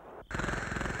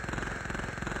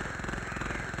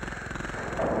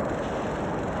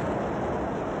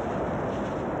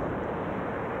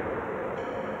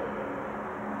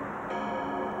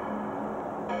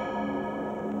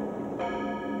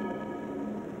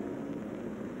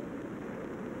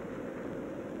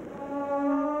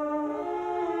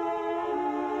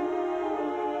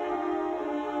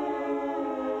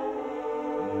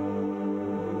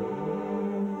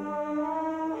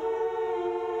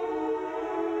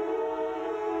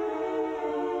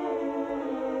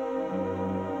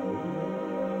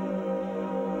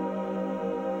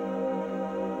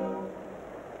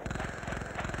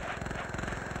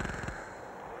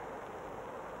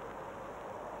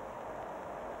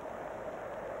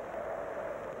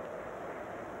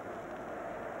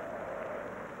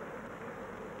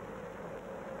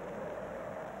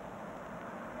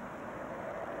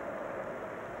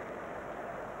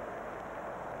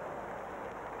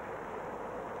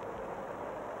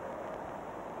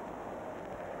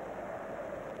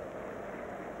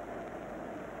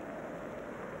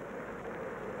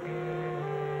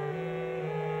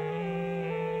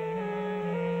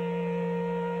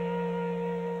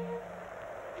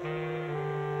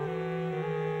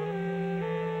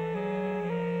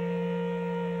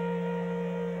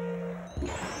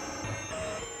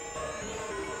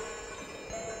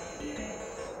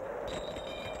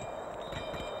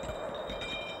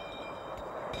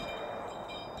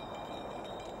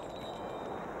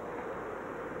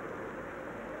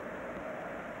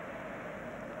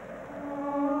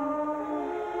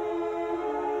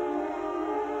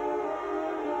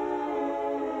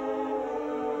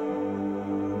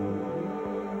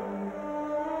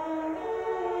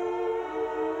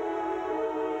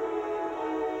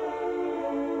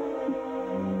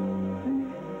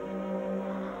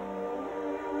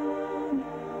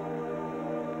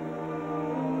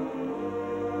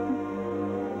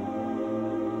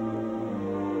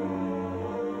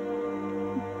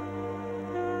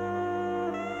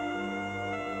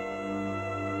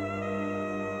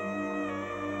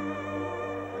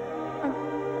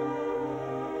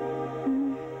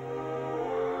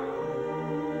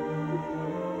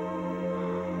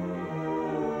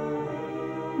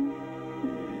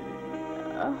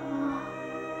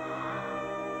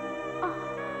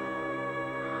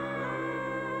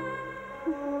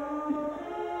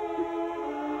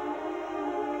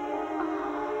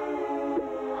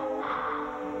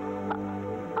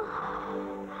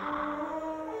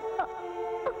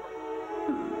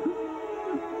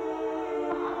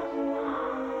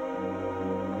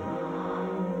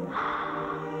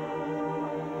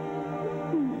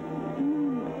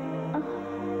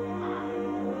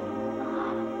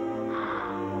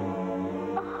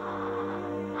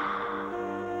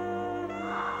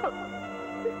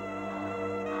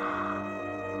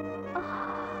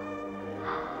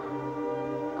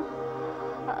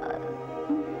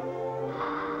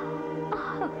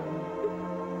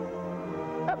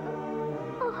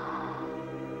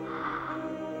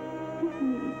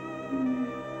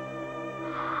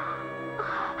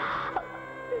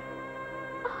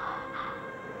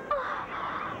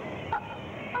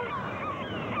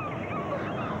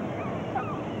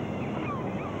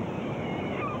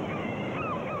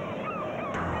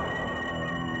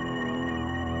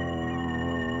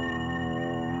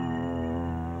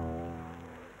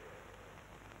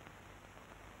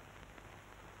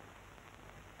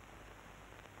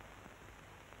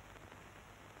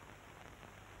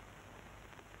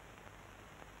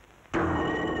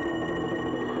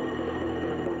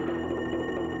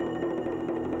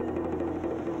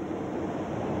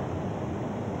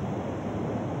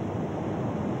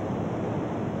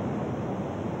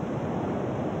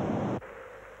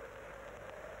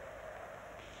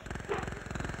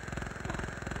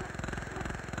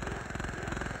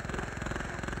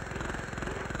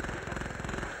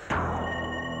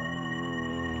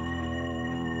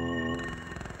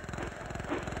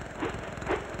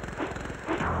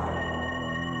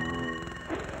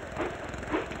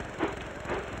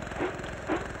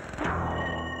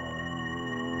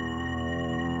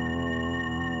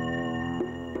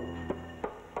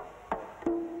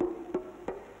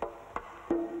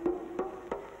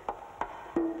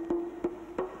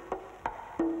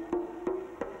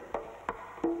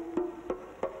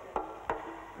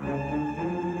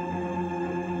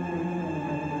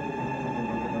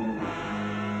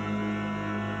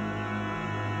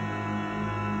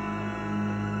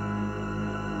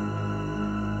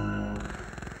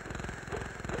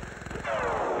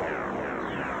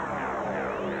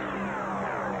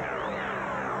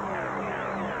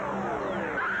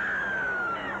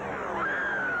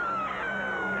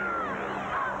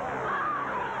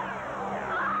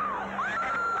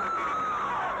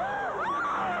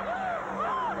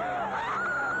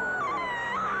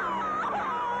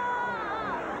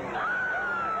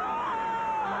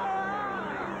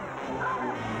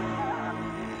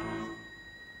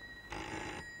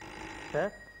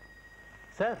 Sir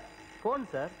sir phone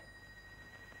sir.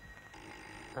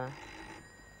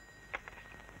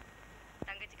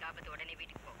 தங்கச்சிக்கு ஆபத்து, உடனே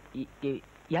வீட்டுக்கு போ.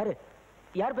 யாரு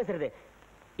யார் பேசுறது?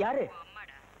 யாரு?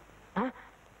 அம்மாடா.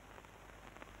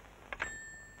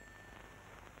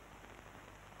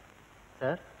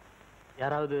 சார்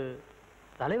யாராவது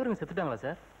தலைவருங்க செத்துட்டாங்களா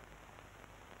சார்?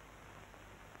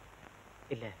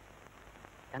 இல்ல,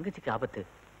 தங்கச்சிக்கு ஆபத்து,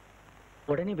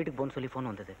 உடனே வீட்டுக்கு போன்னு சொல்லி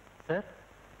போன் வந்தது. சார்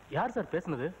யார் சார்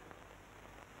பேசுனது?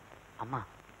 அம்மா.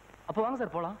 அப்ப வாங்க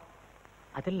சார் போலாம்.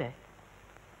 அது இல்ல,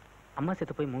 அம்மா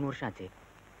செத்து போய் 3 வருஷம் ஆச்சு.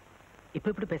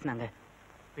 இப்ப எப்படி பேசுனாங்க?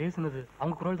 பேசுனது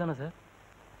அவங்க குரல் தானே சார்?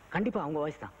 கண்டிப்பா அவங்க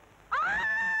வாய்ஸ் தான்.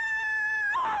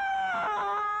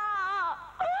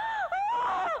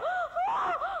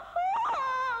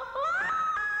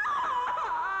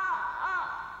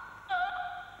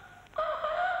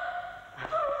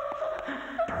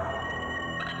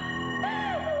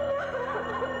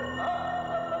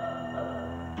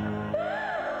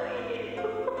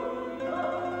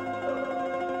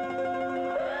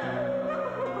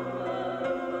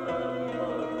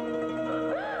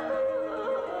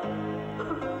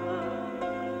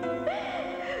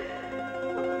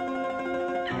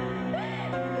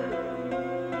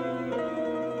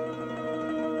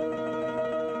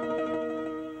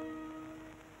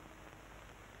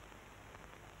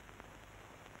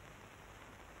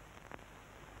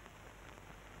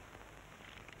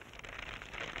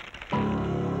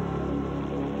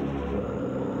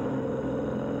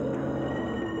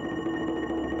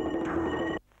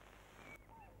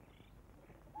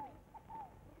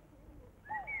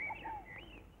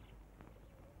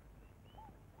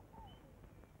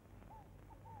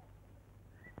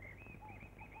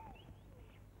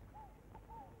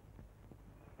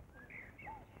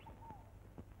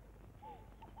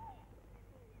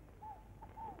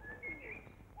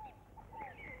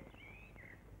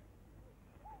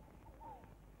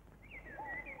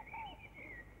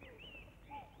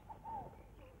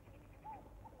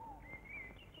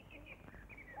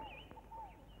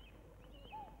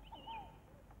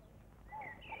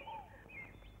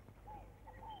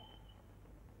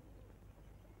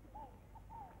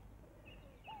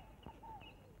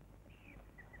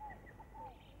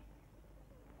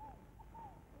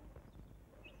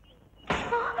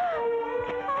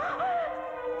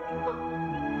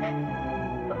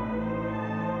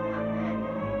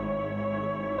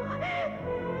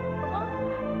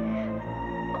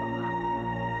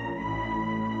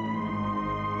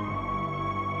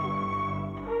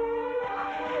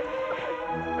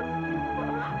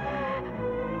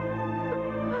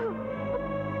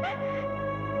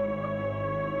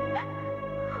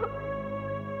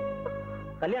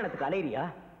 கல்யாணத்துக்கு அலையிறியா?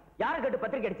 யாரை கேட்டு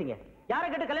பத்திரிக்கை அடிச்சீங்க? யாரை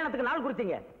கேட்டு கல்யாணத்துக்கு நாள்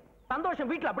குறிச்சீங்க? சந்தோஷம்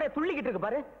வீட்டுல அப்படியே துள்ளிக்கிட்டு இருக்கு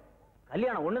பாரு.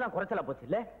 கல்யாணம் ஒண்ணுதான் குறைச்சலா போச்சு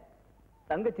இல்ல?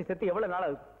 தங்கச்சி செத்து எவ்வளவு நாள்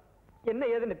ஆகுது? என்ன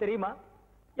ஏதுன்னு தெரியுமா?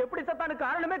 எப்படி சத்தானு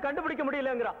காரணமே கண்டுபிடிக்க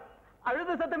முடியலங்கிறா.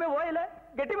 அழுது சத்தமே ஓயல,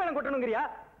 கெட்டி மேளம் கொட்டணுங்கிறியா?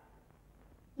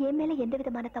 என் மேல எந்த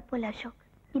விதமான தப்பும் இல்ல அசோக்.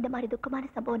 இந்த மாதிரி துக்கமான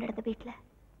சம்பவம் நடந்த வீட்டுல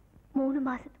 3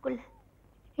 மாசத்துக்குள்ள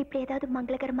இப்படி ஏதாவது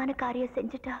மங்களகரமான காரியம்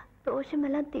செஞ்சுட்டா தோஷம்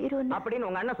எல்லாம் தீரும் அப்படின்னு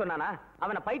உங்க அண்ணன் சொன்னானா?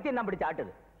 அவனை பைத்தியம் தான் பிடிச்சு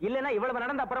ஆட்டுது. இல்லன்னா இவ்வளவு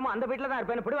நடந்த அப்புறமா அந்த வீட்டுல தான்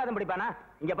இருப்பேன்னு பிடிவாதம் பிடிப்பானா?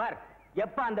 இங்க பார்,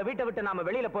 எப்ப அந்த வீட்டை விட்டு நாம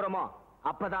வெளியில போறோமோ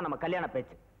அப்பதான் நம்ம கல்யாண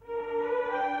பேச்சு.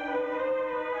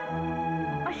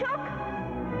 அசோக்,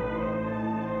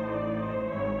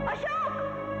 அசோக்,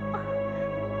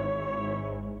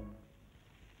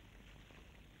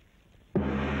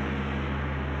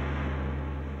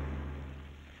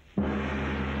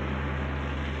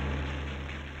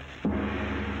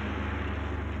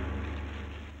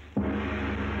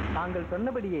 தாங்கள்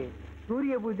சொன்னபடியே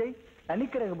சூரிய பூஜை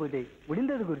சனிக்கிரக பூஜை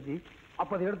முடிந்தது குருஜி.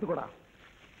 அப்ப அதை எடுத்துக்கூடா.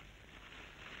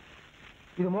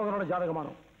 இது மோகனோட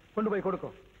ஜாதகமானோ, கொண்டு போய்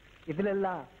கொடுக்கும். இதுல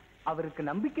எல்லாம் அவருக்கு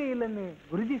நம்பிக்கை இல்லைன்னு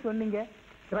குருஜி சொன்னீங்க.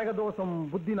 கிரகதோஷம்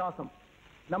புத்தி நாசம்.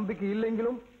 நம்பிக்கை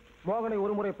இல்லைங்கிலும் மோகனை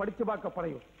ஒரு முறை படிச்சு பார்க்க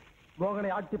படையும்.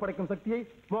 மோகனை ஆட்சி படைக்கும் சக்தியை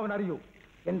மோகன் அறியும்.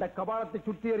 எந்த கபாலத்தை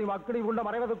சுற்றி எறியும் அக்கடி உண்ட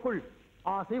மறைவதற்குள்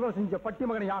செய்வன் செஞ்ச பட்டி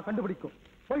மகனை யான் கண்டுபிடிக்கும்.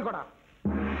 போய்கொடா.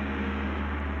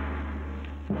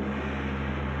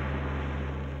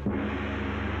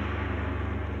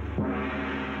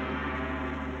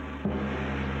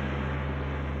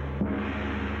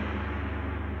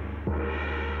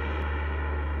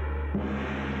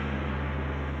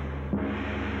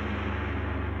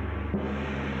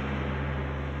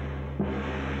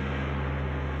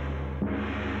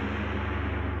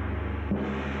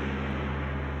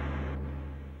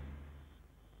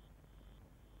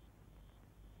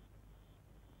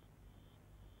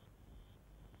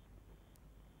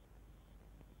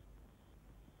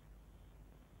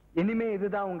 இனிமே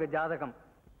இதுதான் உங்க ஜாதகம்.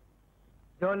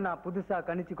 ஜோல்னா புதுசா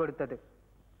கணிச்சு கொடுத்தது.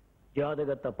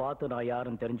 ஜாதகத்தை பார்த்து நான்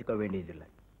யாருன்னு தெரிஞ்சுக்க வேண்டியதில்லை.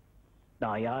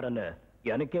 நான் யாருன்னு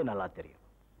எனக்கே நல்லா தெரியும்.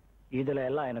 இதுல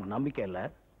எல்லாம் எனக்கு நம்பிக்கை இல்லை.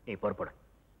 நீ பொறுப்படு.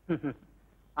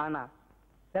 ஆனா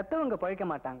செத்தவங்க பழைக்க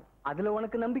மாட்டாங்க. அதுல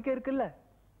உனக்கு நம்பிக்கை இருக்குல்ல?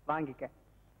 வாங்கிக்க.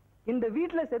 இந்த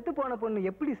வீட்டுல செத்து போன பொண்ணு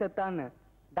எப்படி செத்தான்னு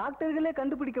டாக்டர்களே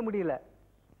கண்டுபிடிக்க முடியல.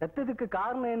 செத்ததுக்கு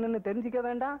காரணம் என்னன்னு தெரிஞ்சுக்க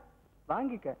வேண்டாம்?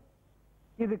 வாங்கிக்க.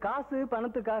 இது காசு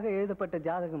பணத்துக்காக எழுதப்பட்ட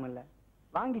ஜாதகம் இல்ல.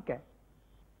 வாங்கிக்க.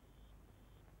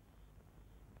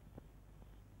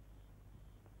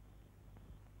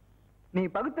 நீ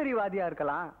பகுத்தறிவாதியா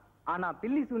இருக்கலாம், ஆனா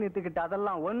பில்லி சூனியத்துக்கிட்ட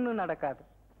அதெல்லாம் ஒண்ணும் நடக்காது.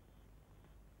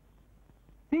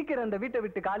 சீக்கிரம் இந்த வீட்டை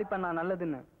விட்டு காலி பண்ணா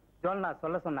நல்லதுன்னு ஜோல்னா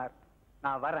சொல்ல சொன்னார்.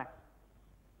 நான் வரேன்.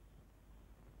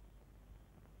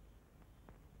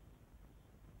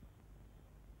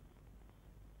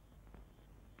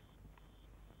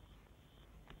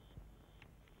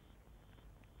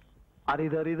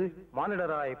 அரிதறிது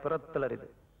மானிடராய் பிறத்தல் அரிது.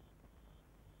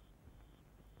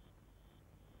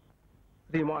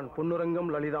 ஸ்ரீமான் பொன்னுரங்கம்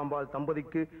லலிதாம்பாள்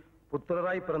தம்பதிக்கு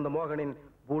புத்திரராய் பிறந்த மோகனின்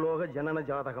பூலோக ஜனன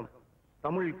ஜாதகம்.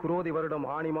 தமிழ் குரோதி வருடம்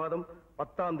ஆனி மாதம்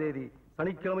 10ஆம் தேதி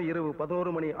சனிக்கிழமை இரவு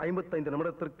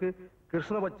 11:55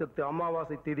 கிருஷ்ணபட்சத்து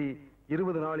அமாவாசை திதி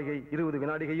 20 நாழிகை 20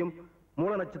 வினாடிகையும்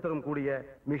மூல நட்சத்திரம் கூடிய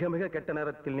மிக மிக கெட்ட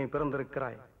நேரத்தில் நீ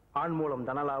பிறந்திருக்கிறாய். ஆண் மூலம்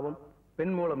தனலாபம்,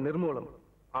 பெண் மூலம் நிர்மூலம்.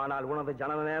 ஆனால் உனது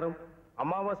ஜனன நேரம்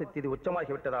அமாவாசை திதி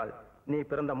உச்சமாகிவிட்டதால் நீ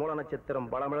பிறந்த மூல நட்சத்திரம்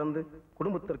பலமிழந்து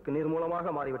குடும்பத்திற்கு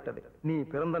நீர்மூலமாக மாறிவிட்டது. நீ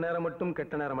பிறந்த நேரம் மட்டும்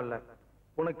கெட்ட நேரம் அல்ல.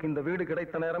 உனக்கு இந்த வீடு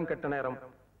கிடைத்த நேரம் கெட்ட நேரம்.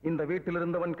 இந்த வீட்டில்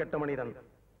இருந்தவன் கெட்ட மனிதன்.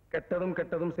 கெட்டதும்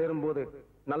கெட்டதும் சேரும் போது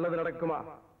நல்லது நடக்குமா?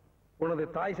 உனது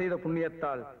தாய் செய்த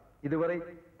புண்ணியத்தால் இதுவரை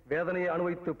வேதனையை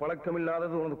அனுபவித்து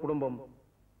பழக்கமில்லாதது உனது குடும்பம்.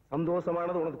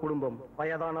 சந்தோஷமானது உனது குடும்பம்.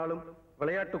 வயதானாலும்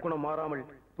விளையாட்டு குணம் மாறாமல்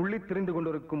துள்ளி திரிந்து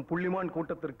கொண்டிருக்கும் புள்ளிமான்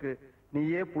கூட்டத்திற்கு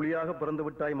நீயே புலியாக பிறந்து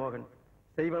விட்டாய் மோகன்.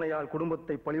 செய்வனையால்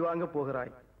குடும்பத்தை பழிவாங்க போகிறாய்.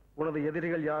 உனது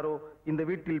எதிரிகள் யாரோ இந்த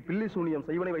வீட்டில் பில்லி சூனியம்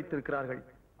செய்வனை வைத்திருக்கிறார்கள்.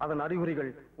 அதன்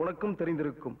அறிகுறிகள் உனக்கும்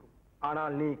தெரிந்திருக்கும்.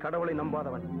 ஆனால் நீ கடவுளை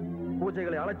நம்பாதவன்,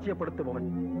 பூஜைகளை அலட்சியப்படுத்துபவன்.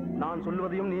 நான்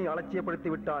சொல்வதையும் நீ அலட்சியப்படுத்தி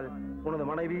விட்டால் உனது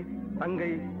மனைவி,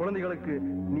 தங்கை, குழந்தைகளுக்கு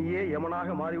நீயே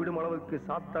யமனாக மாறிவிடும் அளவுக்கு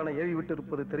சாத்தானை ஏவி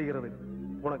விட்டிருப்பது தெரிகிறது.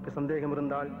 உனக்கு சந்தேகம்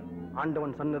இருந்தால்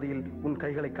ஆண்டவன் சன்னதியில் உன்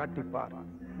கைகளை காட்டிப்பார்.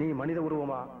 நீ மனித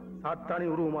உருவமா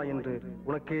சாத்தானின் உருவமா என்று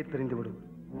உனக்கே தெரிந்துவிடும்.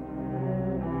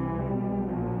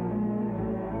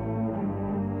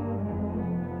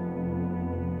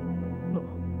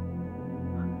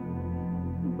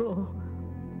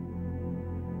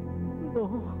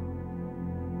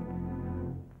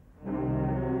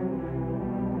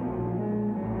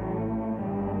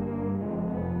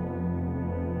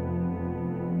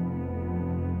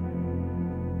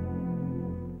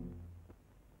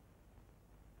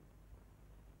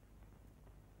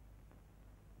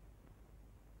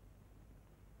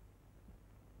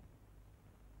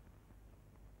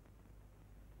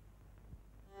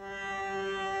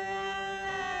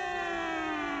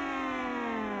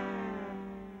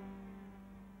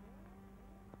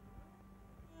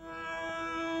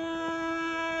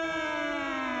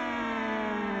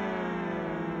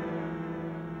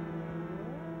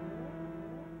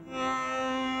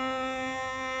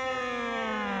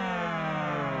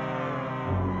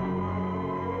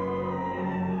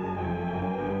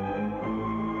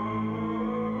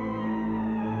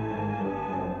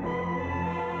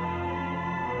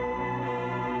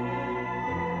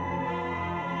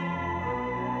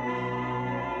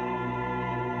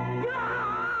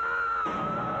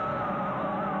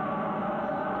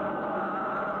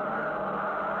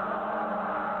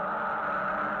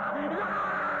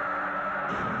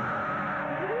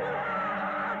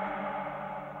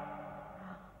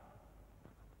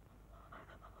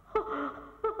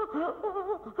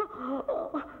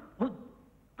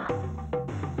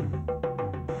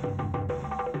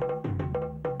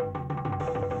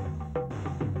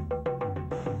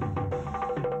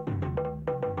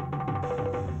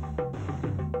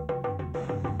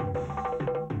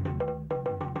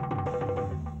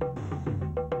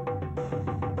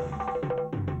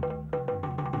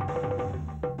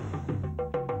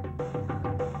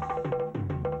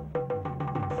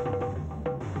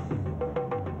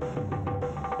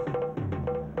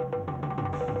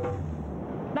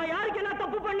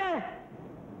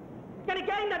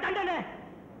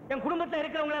 என் குடும்பத்துல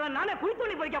இருக்கிறவங்க நானே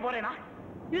குளித்தோண்டி பறிக்க போறேனா?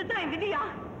 இதுதான் என் விதியா?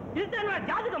 இதுதான்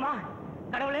ஜாதகமா?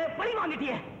 கடவுளே, பழி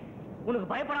வாங்கிட்டியே. உனக்கு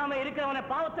பயப்படாம இருக்கிறவனை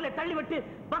பாவத்துல தள்ளி விட்டு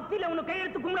பக்தியில உனக்கு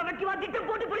கையெழுத்து கும்பிட வைக்கவா திட்டம்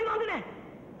போட்டு பழி வாங்கினேன்?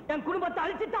 என் குடும்பத்தை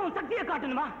அழிச்சுட்டு அவன் சக்தியை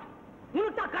காட்டணுமா?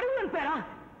 உனக்கு கடவுளன் பேரா?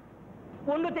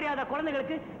 ஒண்ணு தெரியாத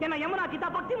குழந்தைகளுக்கு என்ன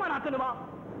யமனாக்கிட்டா பக்திமான் ஆக்கணுமா?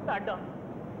 வேண்டாம்.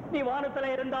 நீ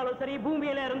வானத்துல இருந்தாலும் சரி,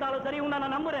 பூமியில இருந்தாலும் சரி, உன்னை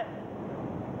நான் நம்புறேன்.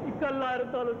 கல்லா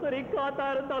இருந்தாலும் சரி, காத்தா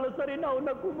இருந்தாலும் சரி, நான்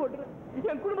உன்னை கும்பிடுறேன்.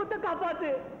 என் குடும்பத்தை காப்பாத்து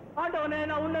ஆண்டவனே,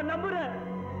 நான் உன்னை நம்புறேன்.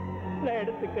 நான்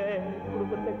எடுத்துக்க,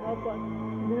 குடும்பத்தை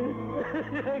காப்பாத்து,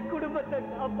 குடும்பத்தை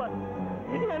காப்பாத்து,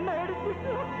 என்ன எடுத்துக்க.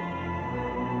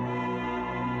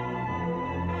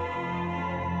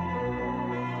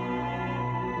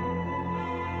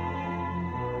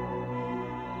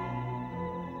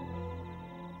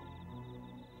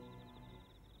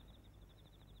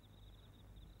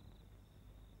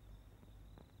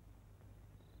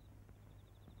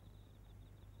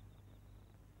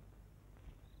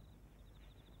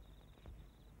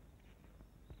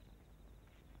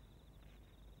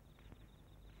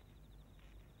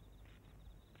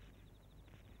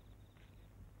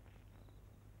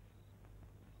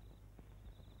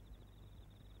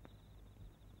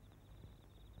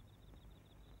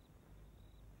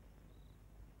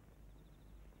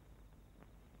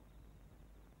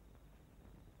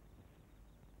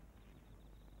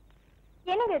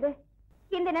 என்னங்க இது?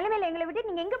 இந்த நிலைமையில எங்களை விட்டு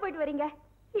நீங்க எங்க போயிட்டு வரீங்க?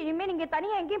 இனிமே நீங்க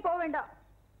தனியா எங்கேயும் போக வேண்டாம்.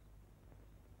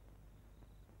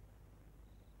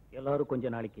 எல்லாரும் கொஞ்ச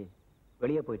நாளைக்கு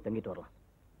வெளியே போய் தங்கிட்டு வரலாம்.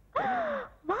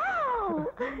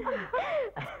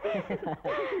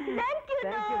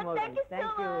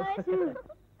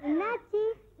 என்னாச்சு?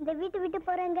 இந்த வீட்டு விட்டு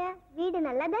போறாங்க? வீடு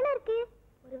நல்லா தானே இருக்கு.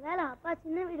 ஒருவேளை அப்பா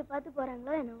சின்ன வீடு பார்த்து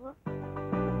போறாங்களோ என்னவோ.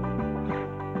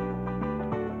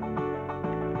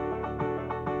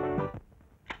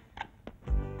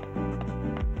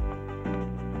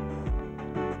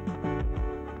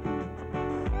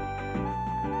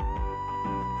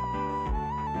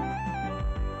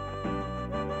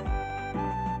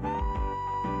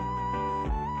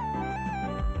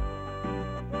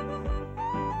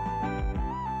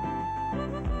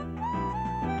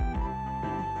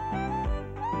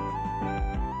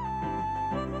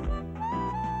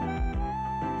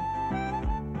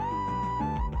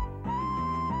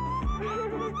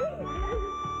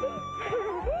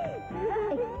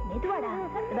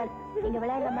 நீங்க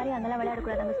விளையாடுற மாதிரி அங்கெல்லாம்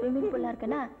விளையாடக்கூடாது. அங்க ஸ்விம்மிங் பூல்லாம்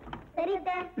இருக்குன்னா. சரி.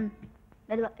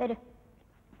 மெதுவா ஏறு.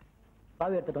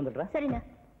 பாவி எடுத்துட்டு வந்துடுறேன். சரிண்ணா.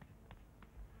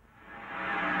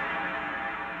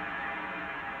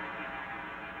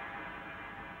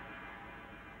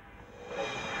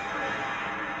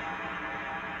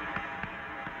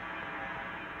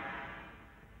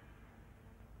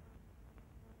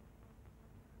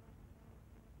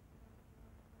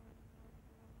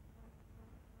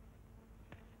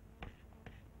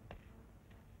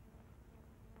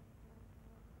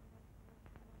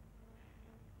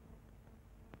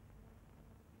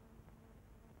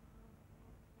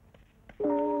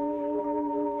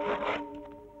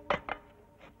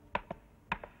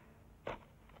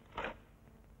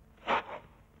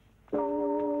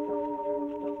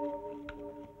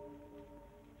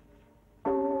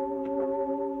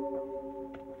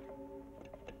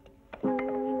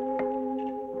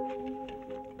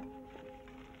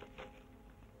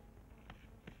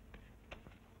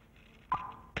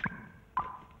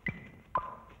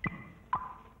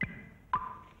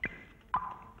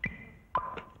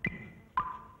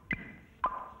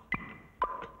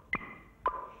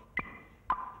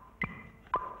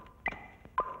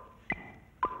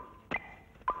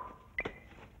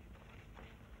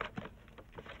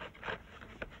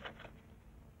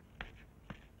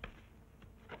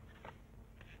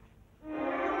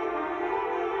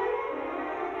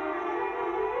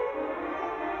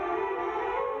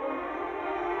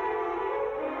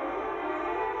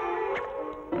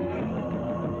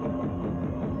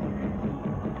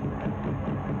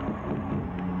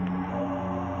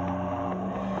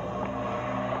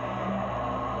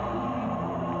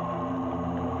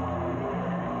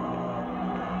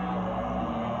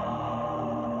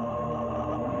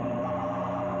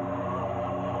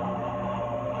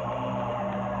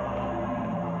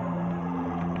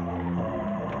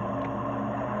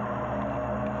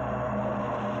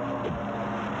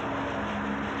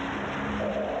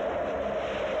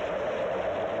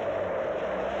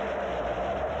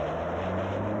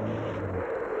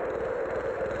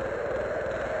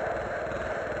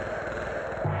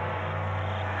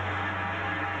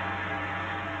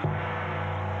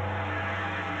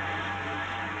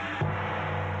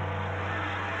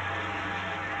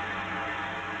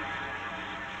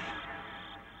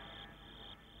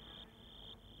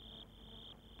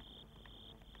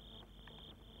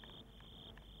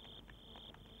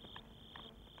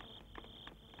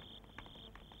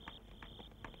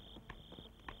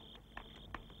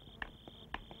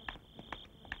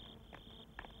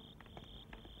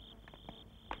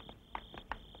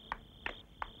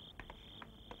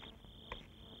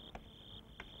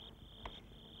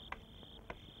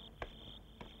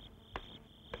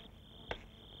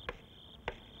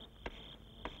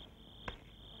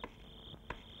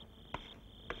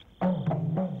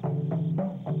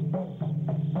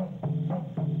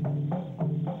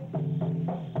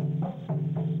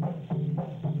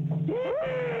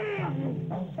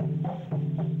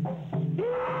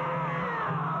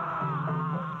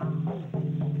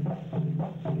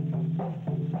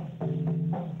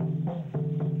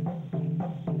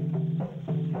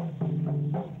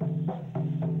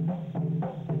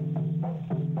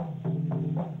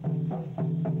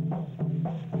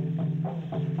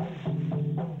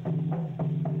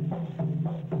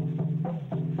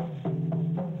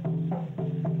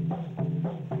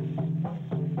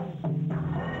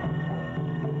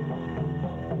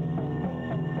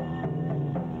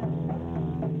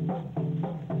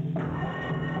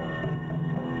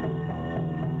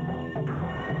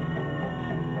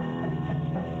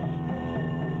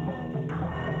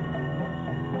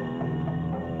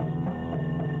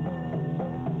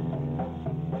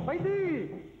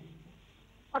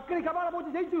 அக்கறை கபால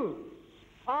பூச்சி ஜெயிச்சு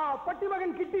பட்டி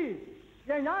மகன் கிட்டி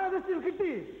என் ஞான திருஷ்டியில் கிட்டி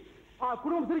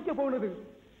குடும்பம் சிரிக்க போகுது.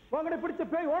 உங்களை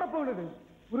பிடிச்ச பேய் ஓட போகுது.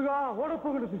 முருகா ஓட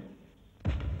போகுது.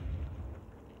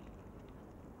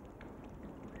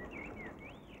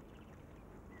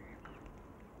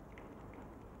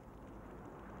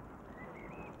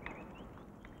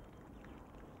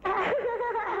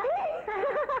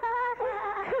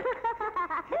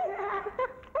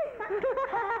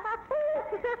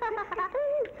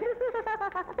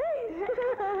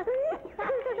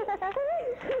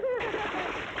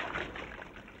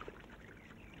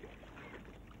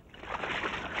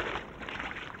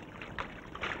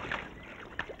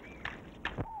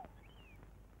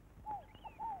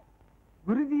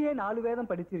 குருஜியே 4 வேதம்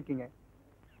படிச்சிருக்கீங்க.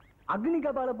 அக்னி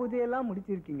கபால பூஜையெல்லாம்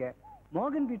முடிச்சிருக்கீங்க.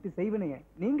 மோகன் வீட்டு செய்வனைய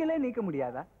நீங்களே நீக்க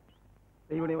முடியாதா?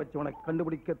 செய்வனை வச்சு உனக்கு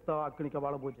கண்டுபிடிக்கத்தான் அக்னி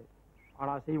கபால பூஜை.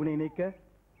 ஆனா செய்வனை நீக்க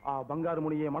பங்காரு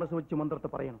முனியை மனசு வச்சு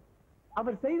மந்திரத்தை பறையணும்.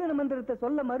 அவர் செய்வன மந்திரத்தை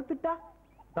சொல்ல மறுத்துட்டா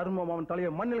தர்மம் அவன்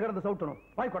தலையை மண்ணில் கிடந்து சவுட்டணும்.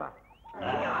 வாய்ப்படா.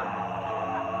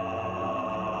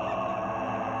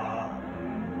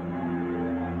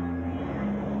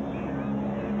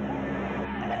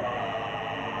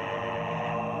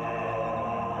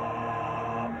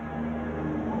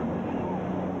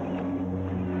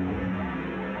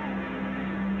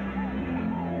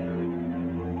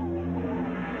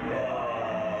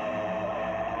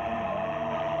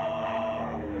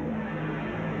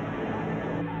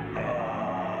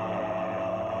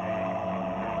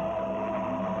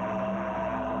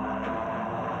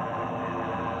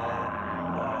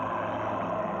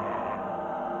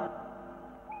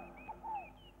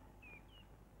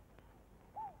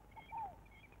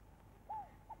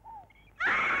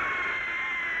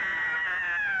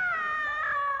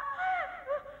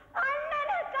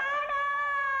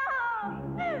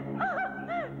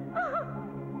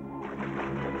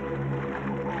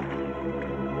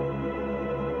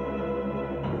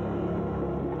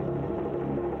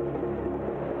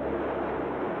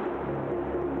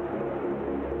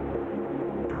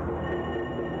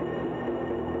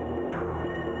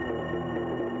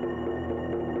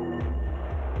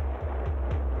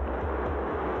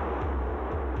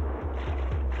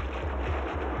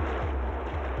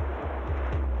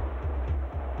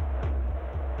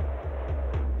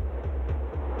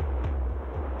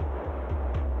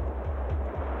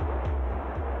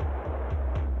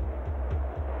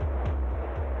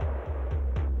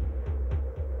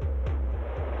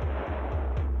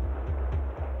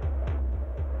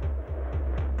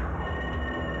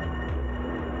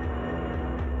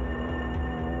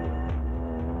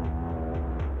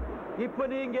 இப்ப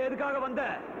நீ இங்க எதுக்காக வந்த?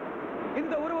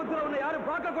 இந்த உருவத்துல உன்னை யாரும்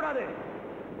பார்க்க கூடாது.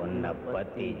 உன்னை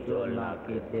பத்தி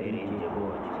ஜோல்னாக்கு தெரிஞ்சு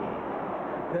போச்சு.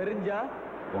 தெரிஞ்சா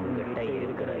உங்ககிட்ட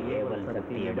இருக்கிற ஏவல்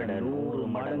சக்தியை விட 100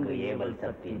 மடங்கு ஏவல்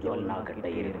சக்தி ஜோல்னா கிட்ட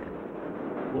இருக்கு.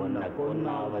 உன்னை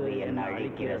கொன்னாவது என்ன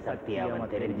அழிக்கிற சக்தி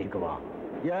அவன் தெரிஞ்சுக்குவான்.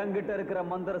 என்கிட்ட இருக்கிற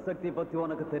மந்திர சக்தி பத்தி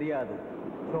உனக்கு தெரியாது.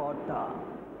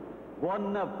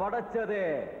 உன்னை படைச்சதே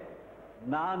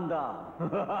நான் தான்.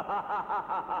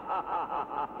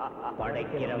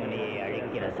 படைக்கிறவனையே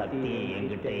அழிக்கிற சக்தி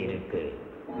என்கிட்ட இருக்கு.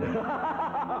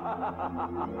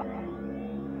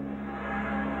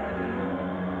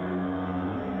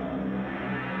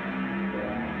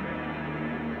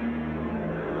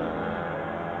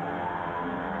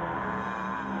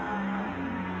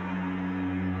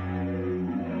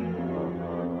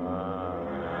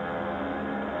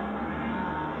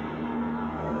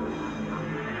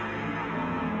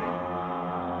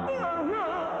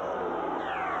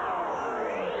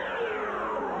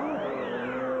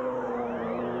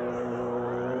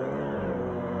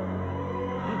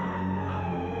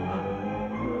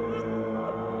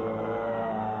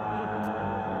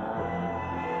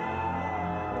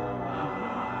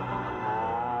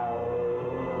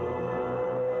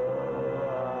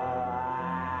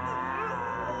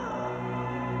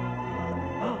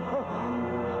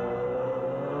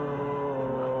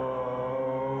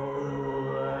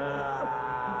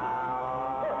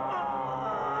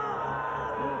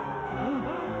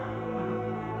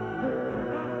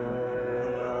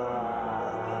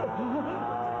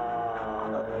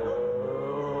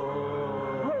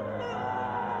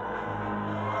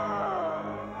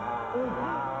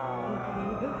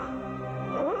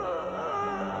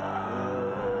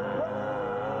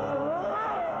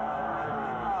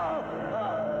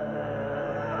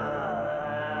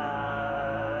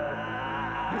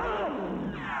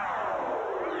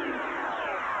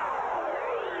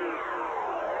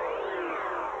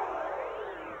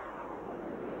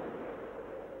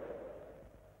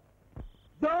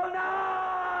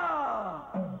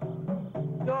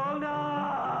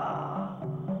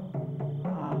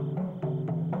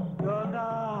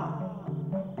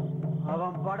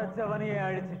 படைச்சவனையே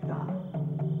அழிச்சிட்டான்.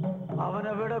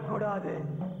 அவனை விடக்கூடாது.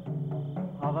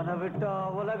 அவனை விட்டா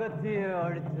உலகத்தையே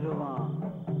அழிச்சிருவான்.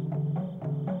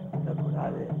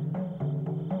 விடக்கூடாது.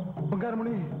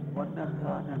 பங்காரமுனி,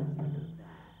 ஒன்னதான் நினைச்சிட்டு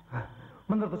இருந்தேன்.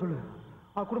 மந்திரத்தை சொல்லு.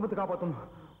 குடும்பத்தை காப்பாற்றணும்.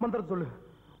 மந்திரத்தை சொல்லு.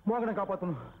 மோகனை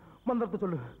காப்பாற்றணும். மந்திரத்தை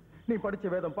சொல்லு. நீ படிச்ச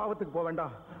வேதம் பாவத்துக்கு போக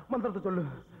வேண்டாம். மந்திரத்தை சொல்லு.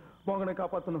 மோகனை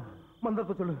காப்பாற்றணும்.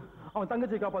 மந்திரத்தை சொல்லு. அவன்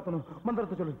தங்கச்சியை காப்பாற்றணும்.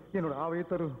 மந்திரத்தை சொல்லு. என்னோட ஆவையை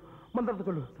தரு. மந்திரத்தை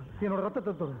சொல்லு. என்னோட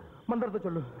ரத்தத்தை தரு. மந்திரத்தை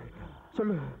சொல்லு.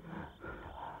 சொல்லு.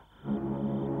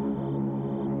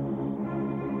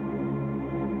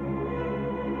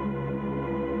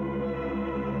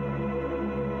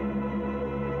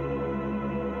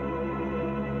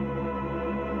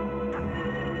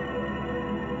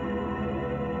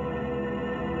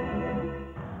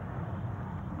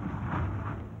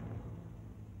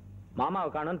 மாமாவை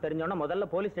காணும் தெரிஞ்சோன்னா முதல்ல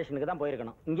போலீஸ் ஸ்டேஷனுக்கு தான்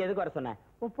போயிருக்கணும். இங்க எதுக்கு வர சொன்ன?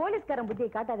 உன் போலீஸ்காரன் புத்தியை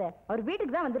காட்டாத. அவர்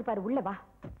வீட்டுக்கு தான் வந்திருப்பாரு. உள்ள வா.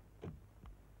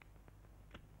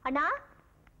 அண்ணா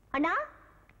அண்ணா,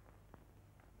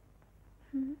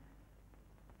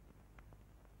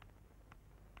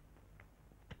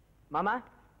 மாமா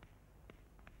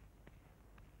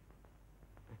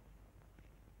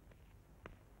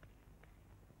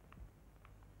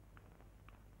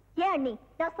ஏன் அண்ணி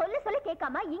நான் சொல்ல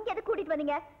கேட்காம இங்க எது கூட்டிட்டு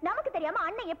வந்தீங்க? நமக்கு தெரியாம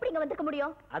அண்ணன் எப்படி இங்க வந்துக்க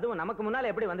முடியும்? அதுவும் நமக்கு முன்னால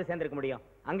எப்படி வந்து சேர்ந்திருக்க முடியும்?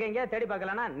 அங்க எங்கேயா தேடி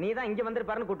பார்க்கலாம்னா நீ தான் இங்க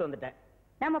வந்திருப்பாருன்னு கூட்டு வந்துட்ட.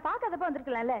 நம்ம பார்க்காதப்ப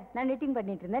வந்திருக்கலாம்ல. நான் நிட்டிங்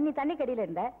பண்ணிட்டு இருந்தேன், நீ தண்ணி கடியில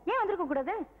இருந்த. ஏன் வந்திருக்க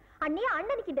கூடாது? அண்ணி,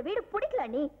 அண்ணனுக்கு இந்த வீடு பிடிக்கல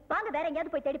அண்ணி. வாங்க வேற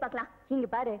எங்கேயாவது போய் தேடி பார்க்கலாம். இங்க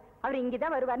பாரு, அவர்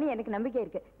இங்கதான் வருவார்னு எனக்கு நம்பிக்கை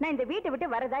இருக்கு. நான் இந்த வீட்டை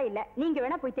விட்டு வரதா இல்ல. நீங்க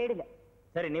வேணா போய் தேடுங்க.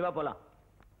 சரி, நீ வா போலாம்.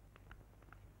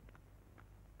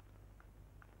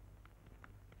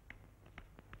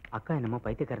 அக்கா என்னமோ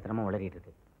பைத்தியக்காரத்தனமா உளறிட்டு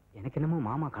இருக்கு. எனக்கு என்னமோ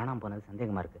மாமா காணாம போனது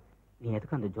சந்தேகமா இருக்கு. நீ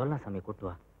எதுக்கு அந்த ஜோல்னா சாமியை கூட்டு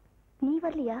வா. நீ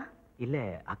வரலையா? இல்ல,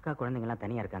 அக்கா குழந்தைங்க எல்லாம்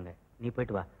தனியா இருக்காங்க. நீ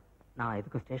போயிட்டு வா. நான்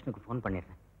எதுக்கும் ஸ்டேஷனுக்கு ஃபோன்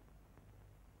பண்ணிடுறேன்.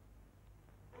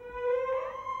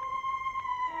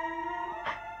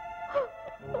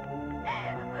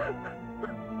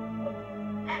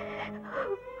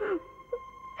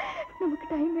 நமக்கு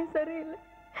டைமே சரியில்லை.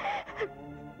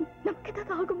 நமக்கு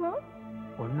ஏதாவது ஆகுமா?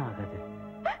 ஒன்னும் ஆகாது.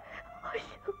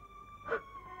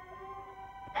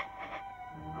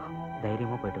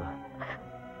 தைரியமா போயிட்டு வா.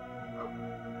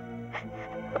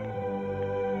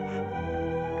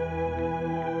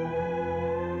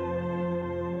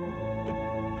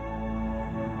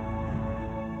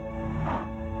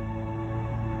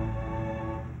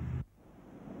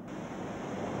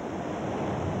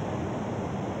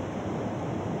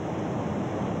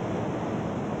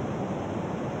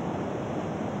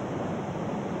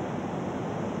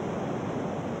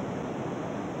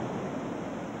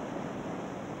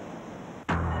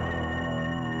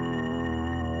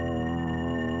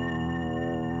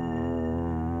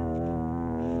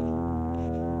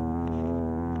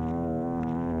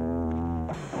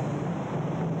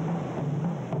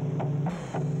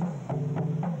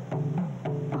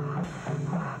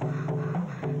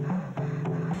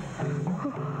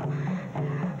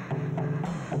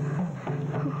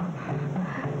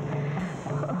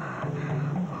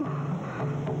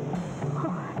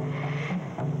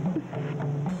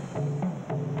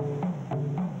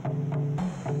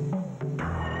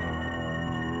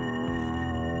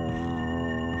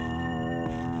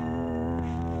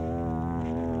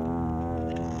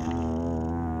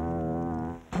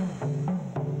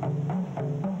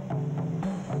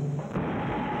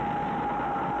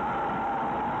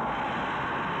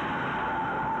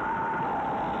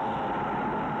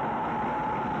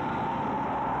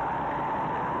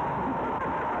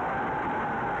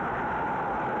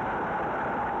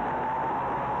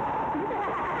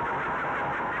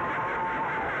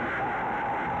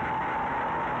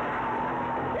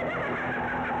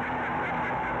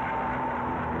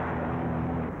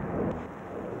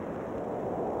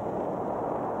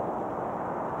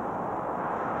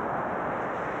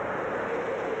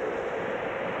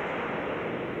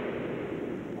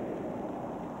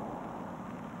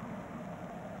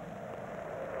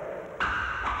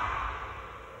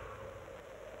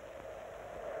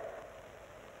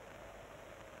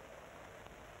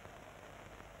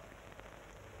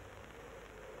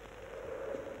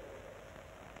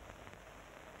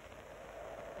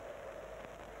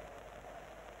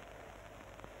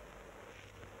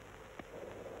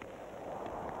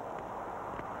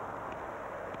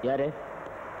 யாரு?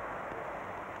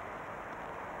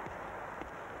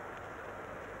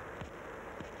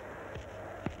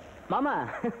 மாமா,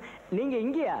 நீங்க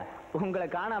இங்கயா? உங்களை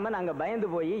காணாம நாங்க பயந்து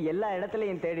போய் எல்லா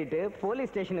இடத்துலயும் தேடிட்டு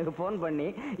போலீஸ் ஸ்டேஷனுக்கு போன் பண்ணி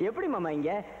எப்படி மாமா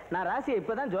இங்க? நான் ராசியை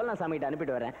இப்பதான் ஜோல்னா சாமிகிட்ட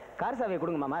அனுப்பிட்டு வரேன். கார் சாவியை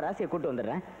கொடுங்க மாமா, ராசியை கூட்டு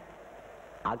வந்துடுறேன்.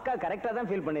 அக்கா கரெக்டா தான்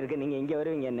ஃபீல் பண்ணிருக்கு நீங்க இங்க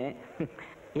வருவீங்கன்னு.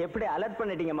 எப்படி அலர்ட்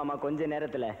பண்ணிட்டீங்க மாமா கொஞ்ச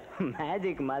நேரத்துல.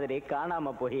 மேஜிக் மாதிரி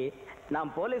காணாம போய்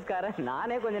நான் போலீஸ்காரன்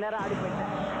நானே கொஞ்ச நேரம் ஆடி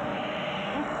போயிட்டேன்.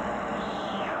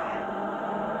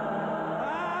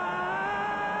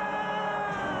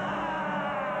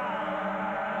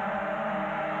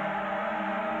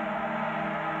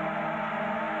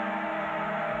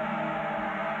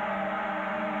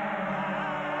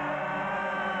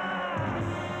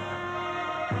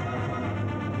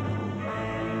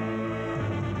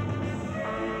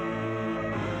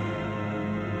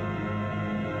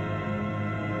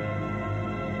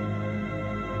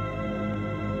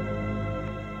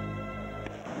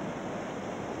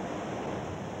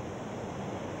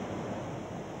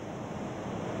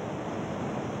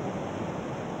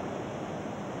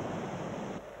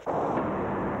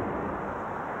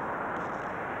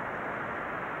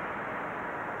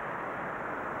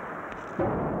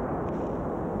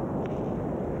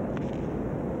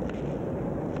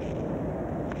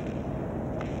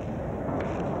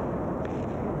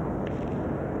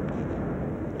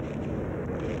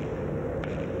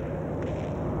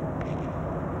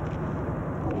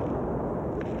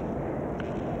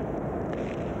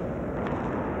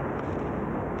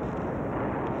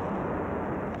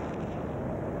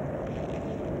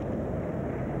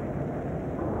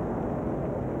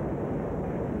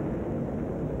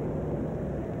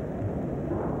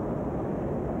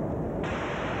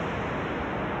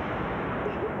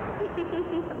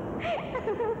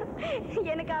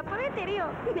 எனக்கு அப்பவே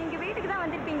தெரியும் நீங்க வீட்டுக்கு தான்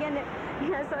வந்திருப்பீங்கன்னு.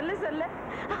 நான் சொல்ல சொல்ல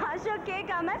அசோக்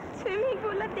கேட்காம ஸ்விம்மிங்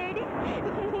பூல்ல தேடி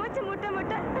மூச்சு முட்டை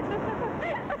முட்டை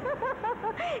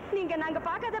நீங்க நாங்க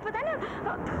பார்க்காதப்ப தானே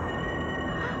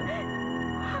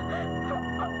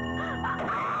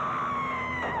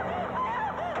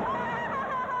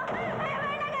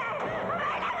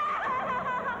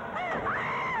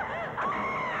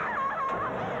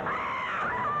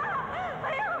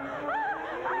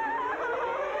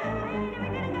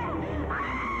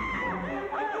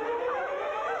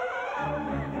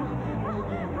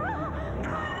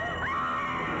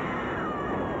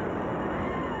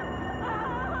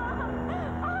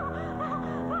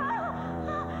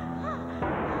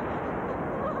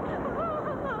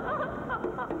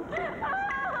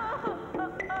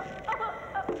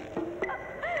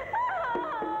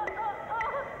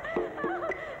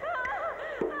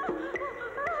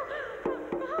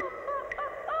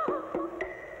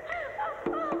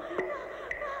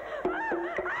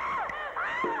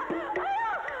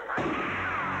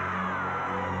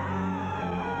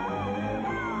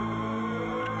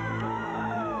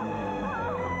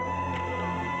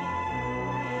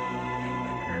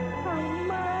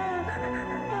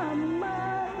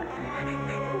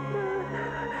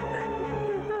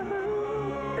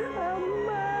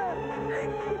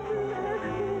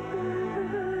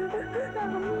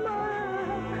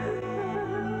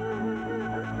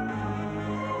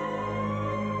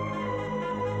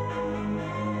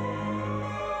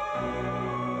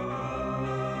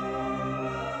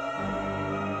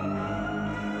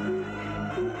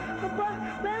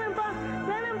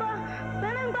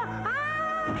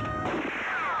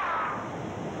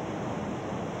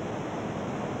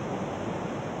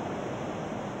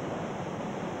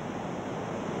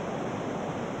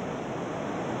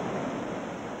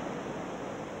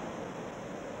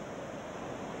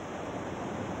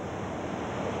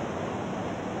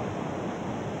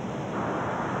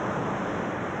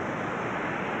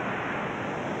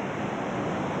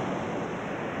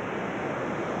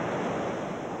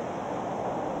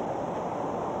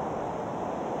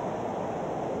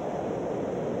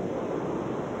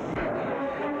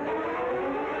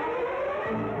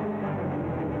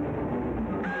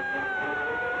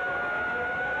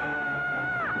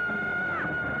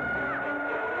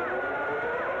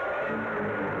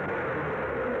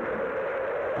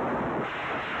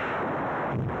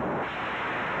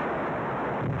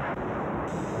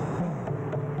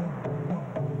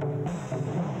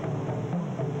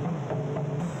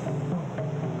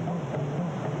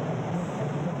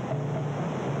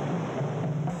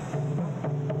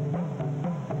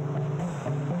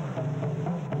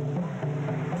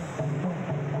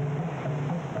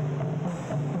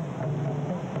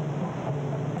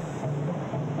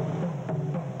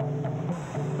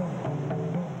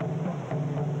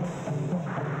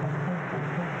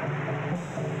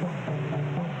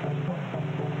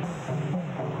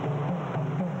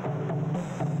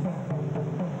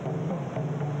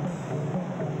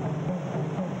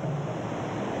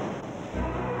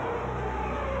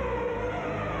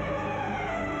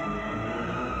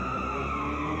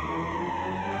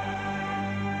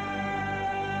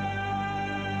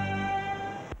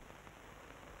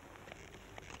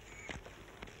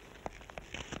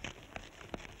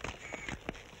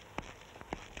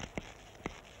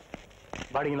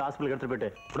பாடிங்களா ஹாஸ்பிட்டலுக்கு எடுத்துட்டு போயிட்டு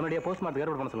உடனடியாக போஸ்ட்மார்ட்டம்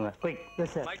ஏற்பாடு பண்ண சொல்லுங்க. குயிக்.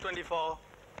 Yes sir. 524.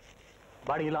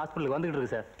 பாடிங்களா ஹாஸ்பிட்டலுக்கு வந்துகிட்டு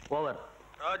இருக்கு சார். ஓவர்.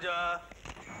 ராஜா.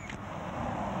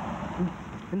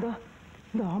 இந்த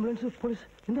ஆம்புலன்ஸ் போலீஸ்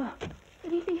இந்த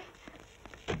தெரியலையே.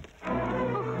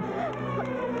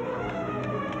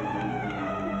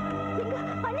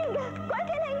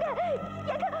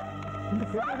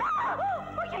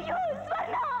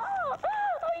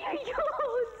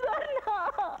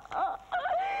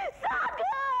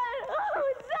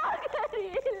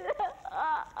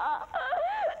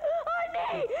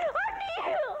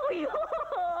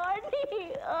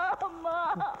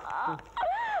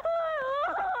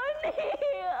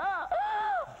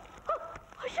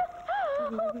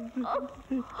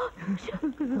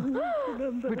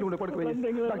 வீட்டுக்குள்ள படுக்க வைங்க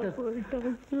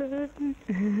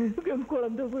என்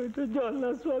குழந்தை போயிட்டு ஜோல்னா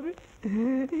சுவாமி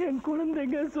என்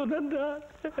குழந்தைங்க சுனந்தா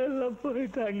எல்லாம்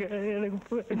போயிட்டாங்க. எனக்கு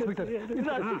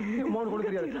மோகன் கொண்டு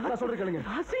தெரியாது. நான் சொல்றேன் கேளுங்க.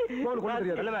 மோகன் கொண்டு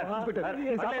தெரியாது.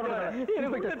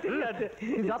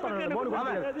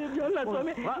 ஜோல்னா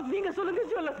சுவாமி நீங்க சொல்லுங்க.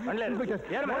 சொல்ல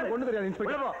கொண்டு தெரியாது.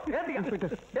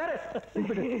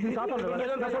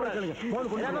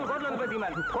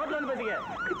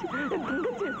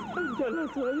 ஜோல்னா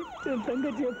சுவாமி என்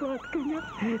தங்கச்சியை பார்த்துக்கங்க.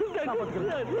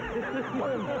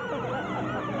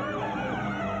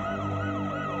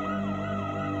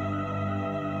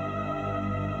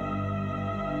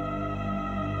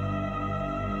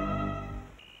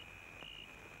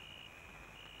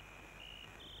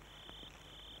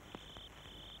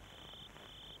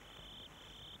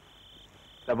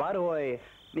 பாரு ஓய்,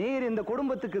 நீர் இந்த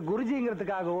குடும்பத்துக்கு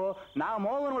குருஜிங்கிறதுக்காகவோ நான்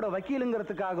மோகனோட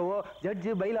வக்கீலுங்கிறதுக்காகவோ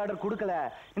ஜட்ஜு பைல் ஆர்டர் கொடுக்கல.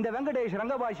 இந்த வெங்கடேஷ்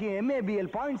ரங்கபாஷி MABL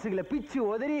பாயிண்ட்ஸுகளை பிச்சு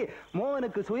உதறி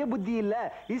மோகனுக்கு சுய புத்தி இல்ல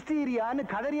ஹிஸ்டீரியான்னு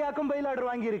கதறியாக்கும் பைல் ஆர்டர்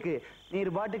வாங்கியிருக்கு.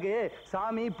 நீர் பாட்டுக்கு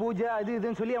சாமி பூஜை அது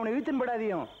இதுன்னு சொல்லி அவனை இழுத்துன்னு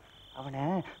படாதியும். அவனை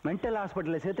மென்டல்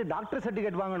ஹாஸ்பிட்டல்ல சேர்த்து டாக்டர்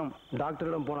சர்டிபிகேட் வாங்கணும்.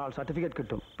 டாக்டரிடம் போனால் சர்டிபிகேட்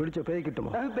கிட்டும். பிடிச்ச பேய்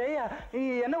கிட்டுமா? பேயா?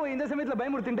 என்ன இந்த சமயத்துல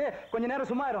பயமுறுத்திட்டு கொஞ்ச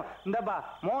நேரம் சும்மா இரும். இந்தப்பா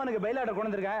மோகனுக்கு பைல் ஆர்டர்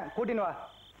கொண்டு வந்திருக்கேன், கூட்டின்னு வா.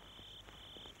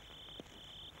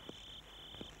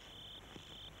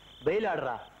 பெயில்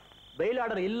ஆர்டரா? பெயில்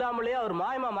ஆர்டர் இல்லாமலே அவர்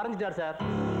மாயமா மறைஞ்சிட்டார் சார்.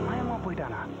 மாயமா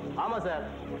போயிட்டானா? ஆமா சார்.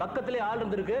 பக்கத்திலே ஆள்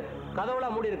இருந்திருக்கு,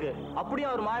 கதவுலாம் மூடி இருக்கு. அப்படியே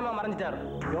அவர் மாயமா மறைஞ்சிட்டார்.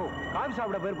 யோ, காஃபி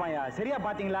சாப்பிட போயிருப்பாயா? சரியா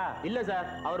பாத்தீங்களா? இல்ல சார்,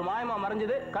 அவர் மாயமா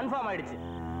மறைஞ்சது கன்ஃபார்ம் ஆயிடுச்சு.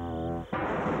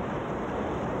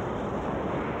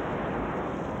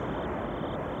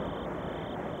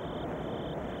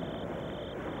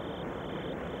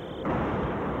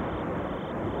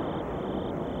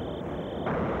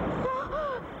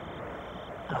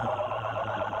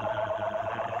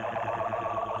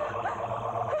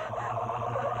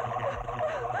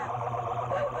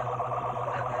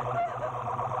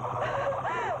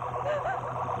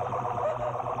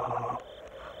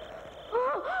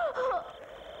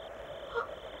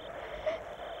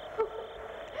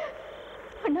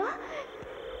 அண்ணா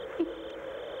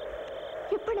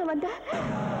எப்ப நான் வந்த?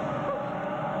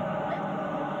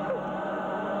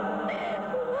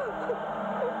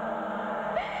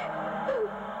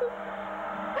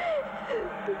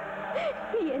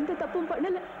 நீ எந்த தப்பும்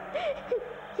பண்ணல.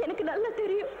 எனக்கு நல்லா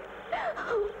தெரியும்.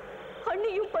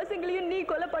 அண்ணியும் பசங்களையும் நீ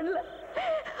கொலை பண்ணல.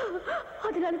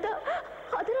 அதனாலதான்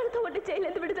உன்னை ஜெயில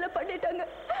இருந்து விடுதலை பண்ணிட்டாங்க.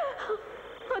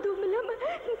 அதுவும் இல்லாம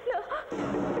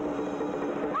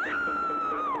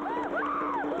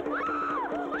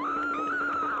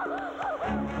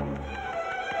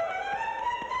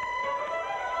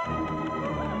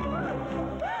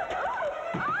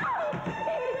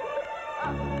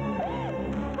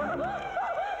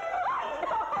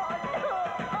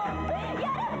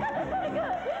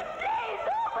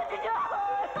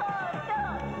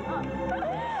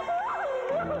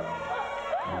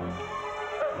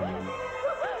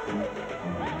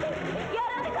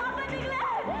யாராவது காப்பாத்து.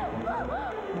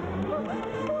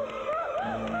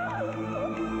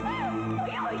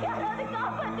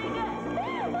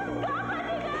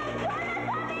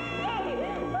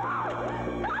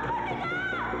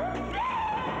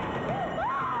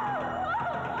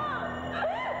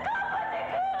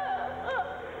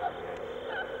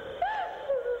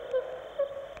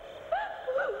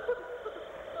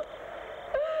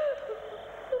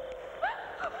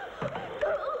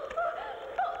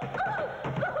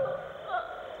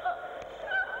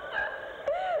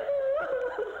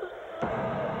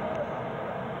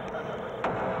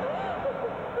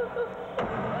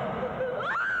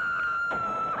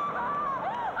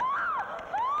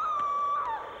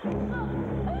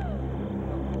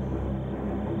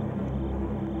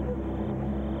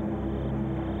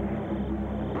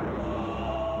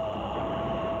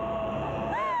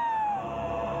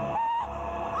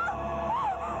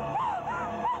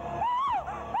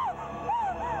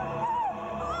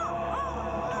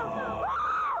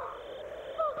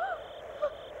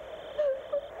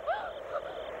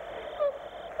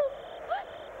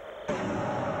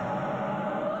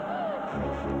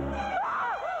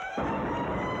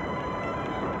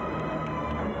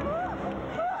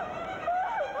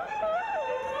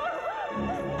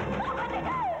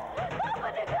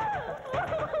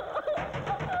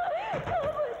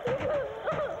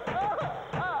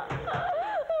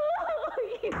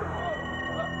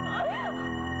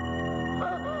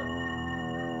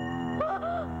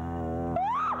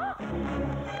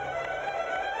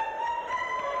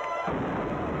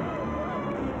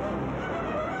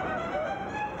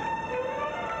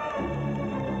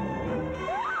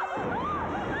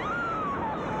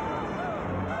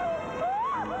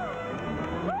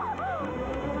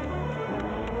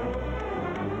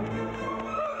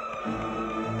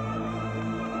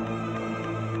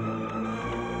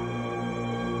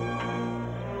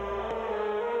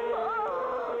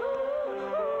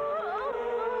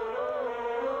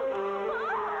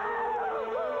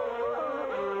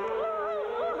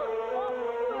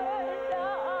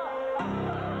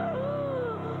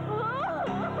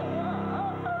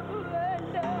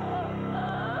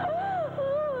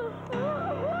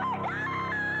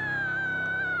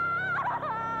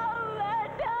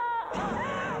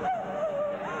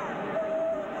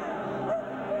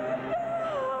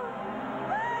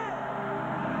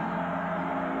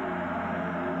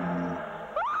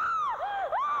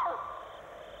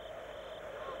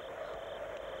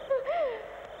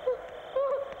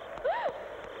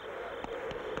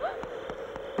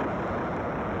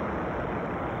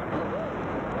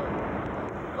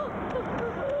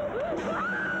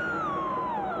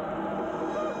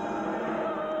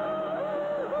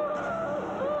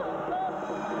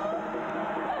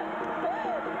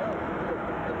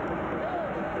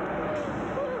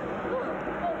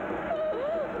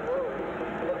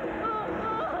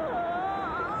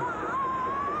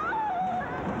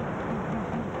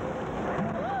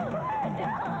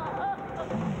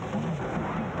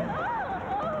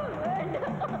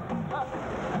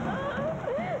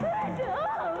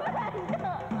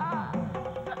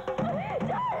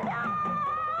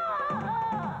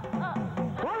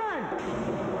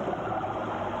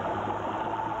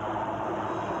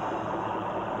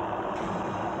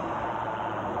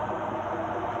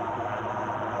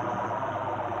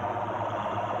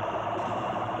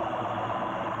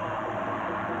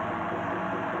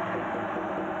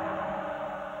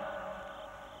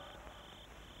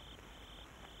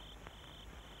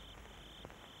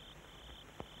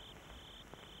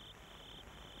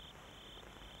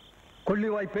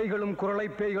 கொள்ளிவாய் பேய்களும் குரலை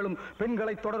பேய்களும்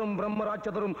பெண்களை தொடரும்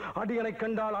பிரம்மராட்சதரும் அடியனை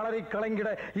கண்டால் அலறி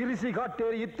கலங்கிட இரிசி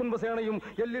காட்டேறி இத்துன்ப சேனையும்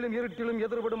எல்லிலும் இருட்டிலும்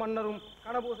எதிர்விடும் மன்னரும்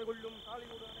கனபோசை கொள்ளும்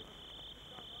காளியோடு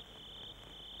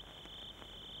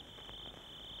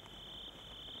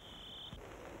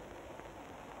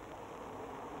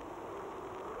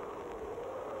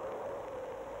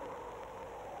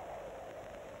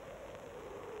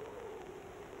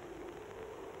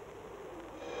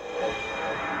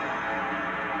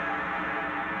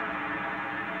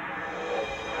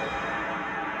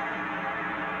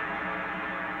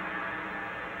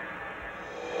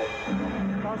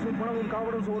பணமும்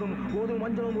காவடும் சோறும் ஓதும்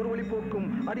மஞ்சளும் ஒரு வழி போக்கும்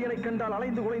அடியனை கண்டால்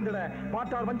அலைந்து குலைந்திட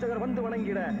பாட்டார் வஞ்சகர் வந்து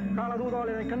வணங்கிட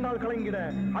காலதூதால் என்னை கண்டால் கலங்கிட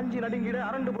அஞ்சி நடுங்கிட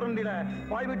அரண்டு புரண்டிட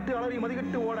வாய்விட்டு அலறி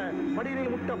மதிகிட்டு ஓட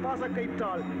படியில் முட்ட பாச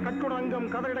கயிற்றால் கட்டுட அங்கம்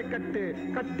கதறிட கட்டு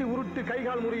கட்டி உருட்டு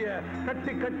கைகால் முறிய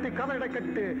கட்டு கட்டு கதறிட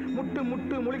கட்டு முட்டு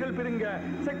முட்டு மொழிகள் பிரிங்க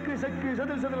செக்கு செக்கு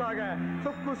செதில் செதிலாக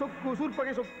சொக்கு சொக்கு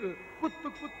சூர்பகை சொக்கு குத்து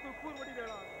குத்து கூர்வடி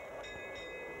வேளா.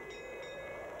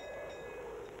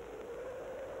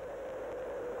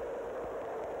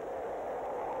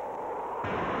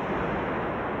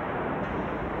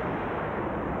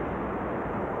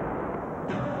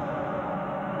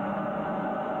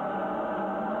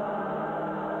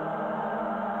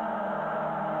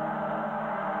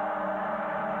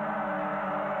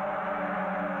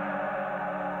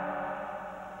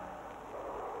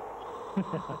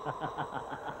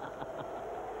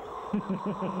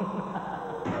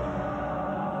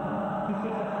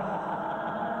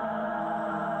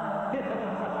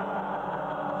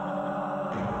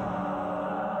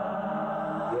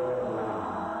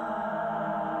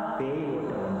 பேய்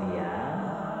ஓட்ட வந்தியா?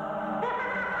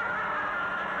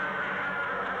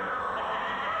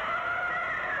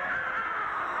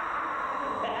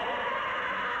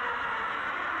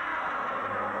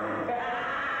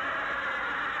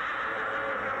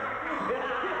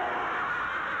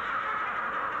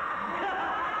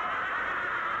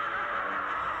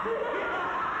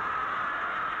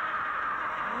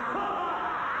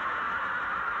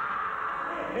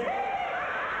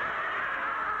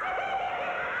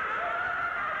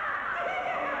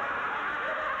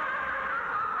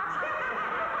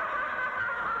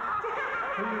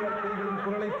 சொல்லுவார் பேய்களும்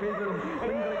குரலை பேய்களும்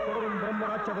பெண்களை தொடரும்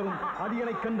பிரம்மராட்சதரும்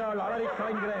அடியனை கண்டால் அலரை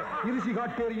காய்கிற இருசி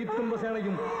காட்டேறி இத்துன்ப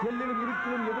சேனையும் எல்லிலும்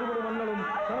இருட்டிலும் எதிர்படும் அண்ணலும்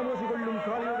கனமோசி கொள்ளும்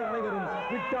காலியோடு அனைவரும்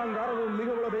விட்டாங்காரரும்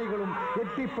மிகவுள பேய்களும்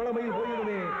எட்டி பழமையில்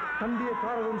போயிடுமே தந்திய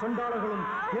காரரும் சண்டாளர்களும்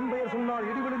என் பெயர் சொன்னால்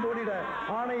இடிவிழுந்து ஓடிட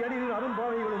ஆணை அடியில் அரும்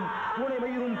பாவைகளும் பூனை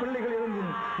மயிரும் பிள்ளைகள்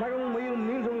எழுந்தும் நகமும் மயிரும்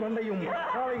நீண்டும் வண்டையும்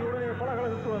காவைகளுடனே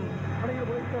பலகலத்துடன் அணையில்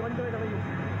புதைத்த வஞ்சனை கதையும்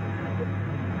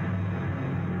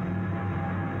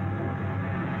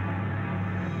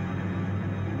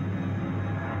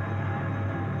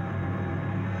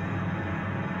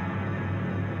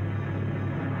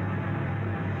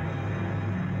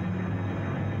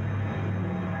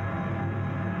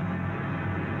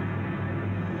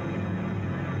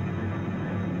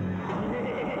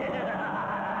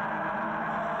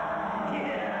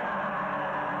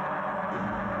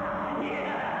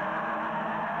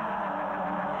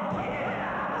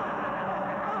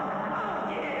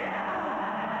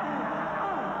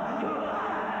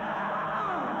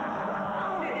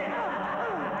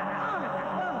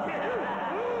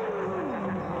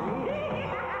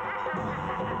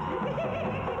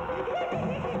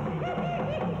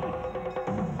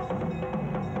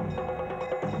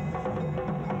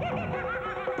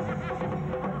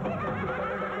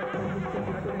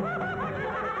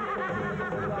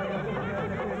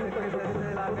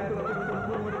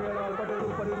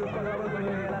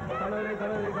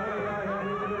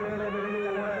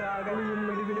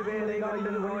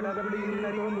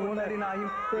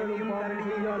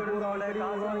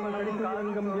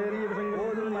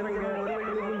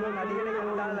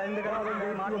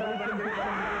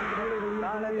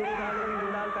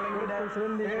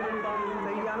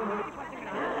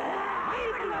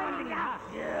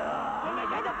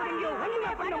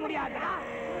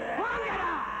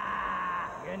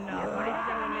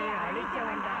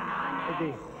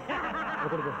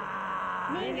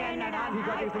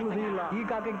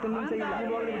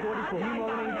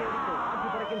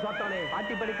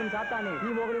ஆட்டி படைக்கும் சாத்தானே ஈ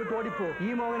மோகனை விட்டு ஓடிப்போ ஈ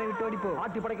மோகனை விட்டு ஓடிப்போ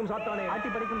ஆட்டி படைக்கும் சாத்தானே ஆட்டி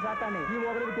படைக்கும் சாத்தானே ஈ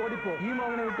மோகனை விட்டு ஓடிப்போ ஈ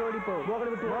மோகனை விட்டு ஓடிப்போ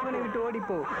மோகனை விட்டு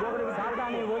ஓடிப்போ மோகனை விட்டு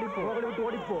சாத்தானே ஓடிப்போ மோகனை விட்டு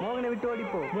ஓடிப்போ மோகனை விட்டு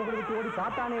ஓடிப்போ மோகனை விட்டு ஓடி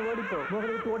சாத்தானே ஓடிப்போ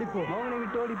மோகனை விட்டு ஓடிப்போ மோகனை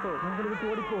விட்டு ஓடிப்போ மோகனை விட்டு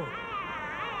ஓடிப்போ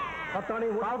சாத்தானே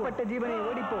பாவப்பட்ட ஜீவனை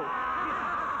ஓடிப்போ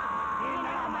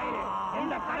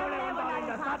எந்த கடவுளை வந்தாலும்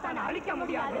இந்த சாத்தானை அழிக்க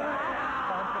முடியாது.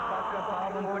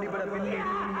 பாவம் ஓடிபட பிள்ளை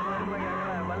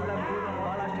வல்லம் பூதம்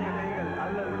பாலாஷ்டிக பேய்கள்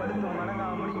அல்லல் படுத்தும் மடங்கா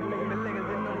முடியும் பிள்ளைகள்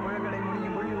தின்னும் முழங்கடை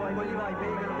முடியும் ஒளிவாய்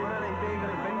பேய்கள் குரலை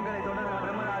பேய்கள் பெண்களை தொடரும்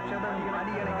பிரம்மராட்சதம்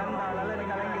அடியனை கண்டால் அல்லனை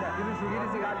கலங்கிட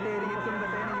இருசி காட்டேறி துன்ப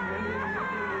சேனையும் வெள்ளியும்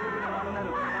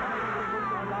மன்னரும்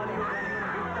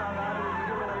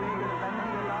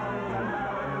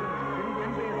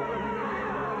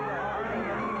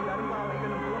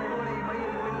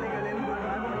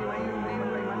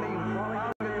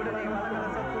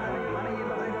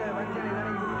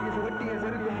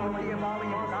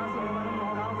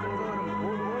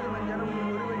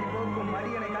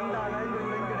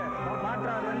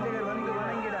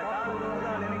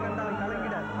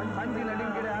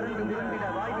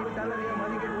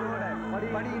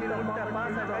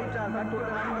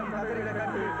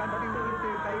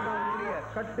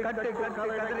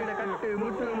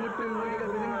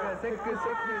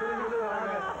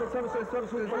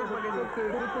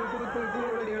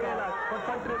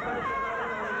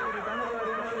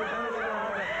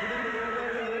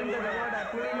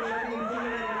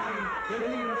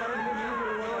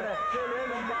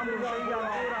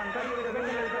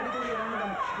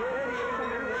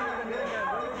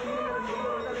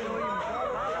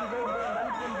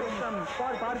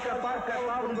பார்க்க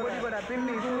பாவம் பொடிபட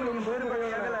பின்னி சூனியும் பெரும்பகை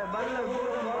அகல வல்ல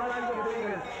பூரம் வாழாங்க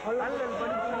பேய்கள் அல்லல்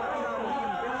படுத்தும் மறந்தா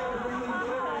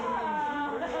முடியும்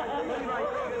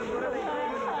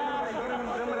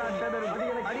பிரம்மராட்சதரும்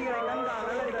அடிகளை கண்டால்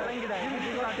அல்லரை கலங்கிட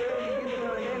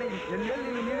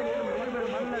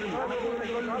மன்னரும்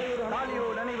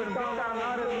காலியோடு அனைவரும்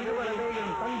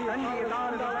தங்கிய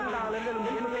கால கண்டால் எல்லும்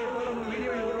எல்லை சொல்லவும்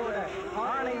விடிவெளியோட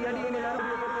ஆணை அடியினில்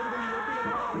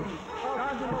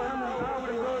காசும் பணமும்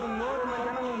காவுடன் தோறும் நோரும்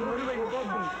ஜனமும் ஒருவை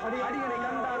போக்கும் அடியனை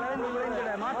கண்டால் அழிந்து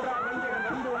உழைந்திட மாற்றா கண்கள்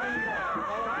வந்து வணங்கிட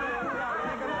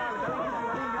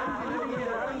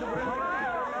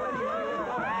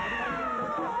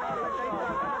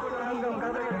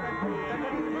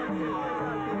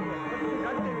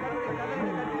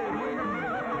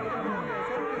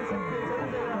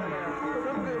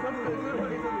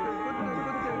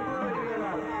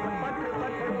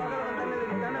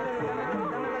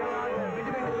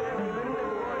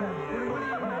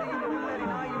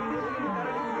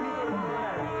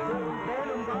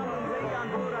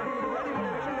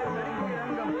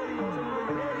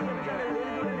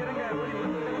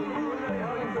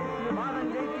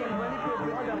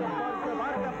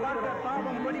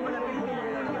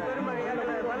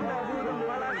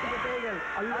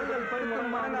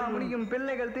புழங்கா முடியும்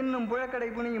பிள்ளைகள் தின்னும் புழக்கடை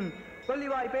புனியும்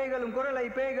கொல்லிவாய் பேய்களும் குரலை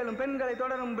பேய்களும் பெண்களை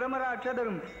தொடரும்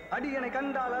பிரமராட்சதரும் அடியனை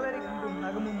கண்டால் அலறி குண்டும்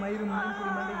நகமும் மயிரும் மைப்புடி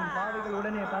மண்டையும் பாவைகள்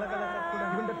உடனே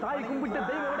பலகலக்கும் இவன் தாய் கும்பிட்ட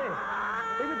தெய்வோடே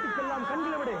தெய்வத்துக்கெல்லாம்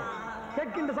கண்களை விட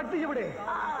கேட்கின்ற சக்தியை விட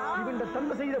இவன்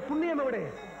தந்தை செய்த புண்ணியம் விட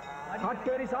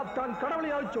காட்டேரி சாத்தான்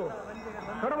கடவுளை ஆழ்ச்சோ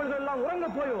கடவுள்கள் எல்லாம் உறங்க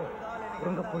போயோ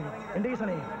எந்த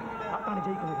ஈசனே சாத்தானை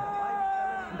ஜெயிக்கணும்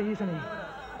எந்த ஈசனே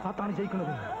சாத்தானை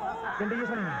ஜெயிக்கணும் எந்த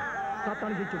ஈசனே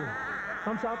சாத்தானை ஜெயிச்சிடு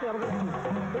சம்சாத்தை அவர்களுக்கு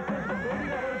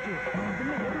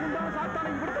எதுவுண்டான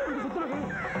சாத்தானை இவிடுத்து சுத்துறது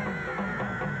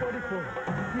ஓடிப்போ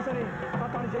ஈசனே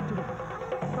சாத்தானை ஜெயிச்சிடு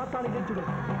சாத்தானை ஜெயிச்சிடு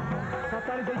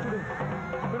சாத்தானை ஜெயிச்சிடு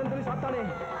பிறந்தது சாத்தானே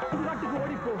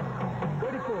சுடுகாட்டுக்கு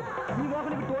ஓடிப்போ நீ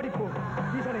மோகனை விட்டு ஓடிப்போ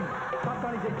ஈசனே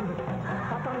சாத்தானை ஜெயிச்சுடு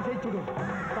சாத்தானை ஜெயிச்சுடு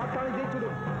சாத்தானை ஜெயிச்சுடு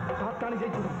சாத்தானை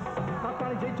ஜெயிச்சுடு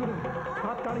சாத்தானை ஜெயிச்சுடு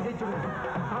சாத்தானை ஜெயிச்சுடு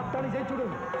சாத்தானை ஜெயிச்சுடு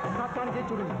சாத்தானை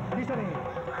ஜெயிச்சுடு ஈசனே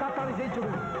சாத்தானை ஜெயிச்சுடு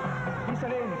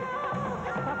ஈசனே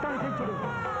சாத்தானை ஜெயிச்சுடு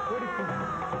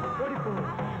ஓடிப்போ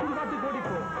சுடுகாட்டுக்கு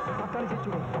ஓடிப்போ சாத்தானை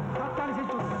ஜெயிச்சுடு சாத்தானை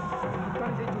ஜெயிச்சுடு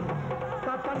சாத்தானை ஜெயிச்சுடு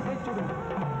சாத்தானை ஜெயிச்சுடு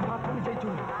சாத்தானை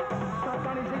ஜெயிச்சுடு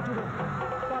சாத்தானை ஜெயிச்சுடு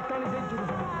சாத்தானை ஜெயிச்சுடு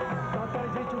சாத்தானை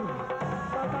ஜெயிச்சுடு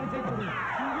சாத்தானை ஜெயிச்சுடு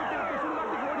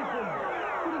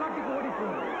சுடுகாட்டுக்கு ஓடிப்போ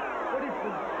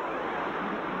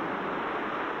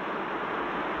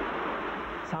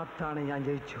സാത്താനെ ഞാൻ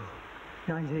ജയിച്ചു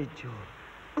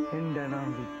എന്റെ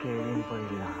നമ്പിക്കയും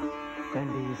പോയില്ല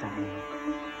എന്റെ ഈശനെ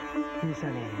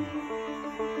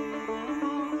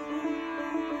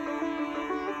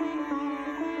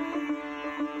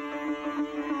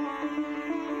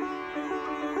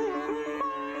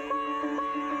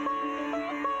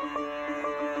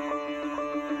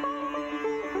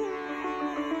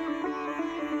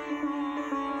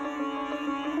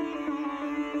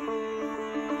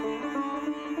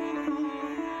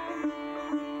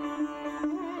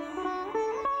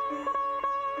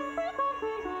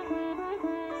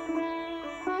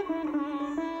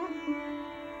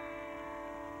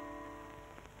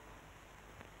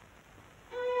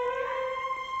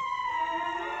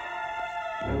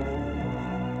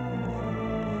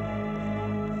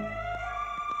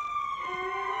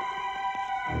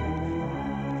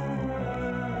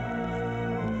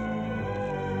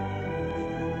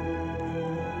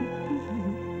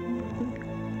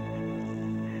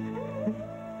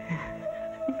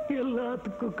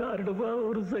எல்லாத்துக்கும் காரணமா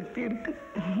ஒரு சக்தி இருக்கு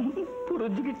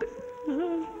புரிஞ்சுக்கிட்டு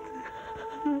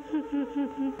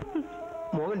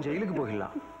மோகன் ஜெயிலுக்கு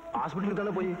போகலாம் ஹாஸ்பிட்டலுக்கு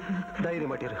தானே போய்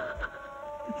தைரியம் மாட்டிரு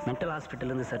மென்டல் ஹாஸ்பிட்டல்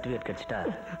இருந்து சர்டிபிகேட் கிடைச்சிட்டா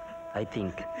ஐ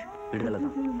திங்க் விடுதலை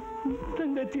தான்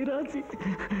தங்கச்சி ராசிய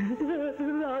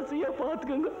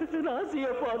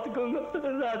பாத்துக்கோங்க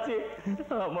ராசி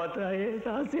ஆமா தாயே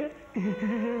ராசிய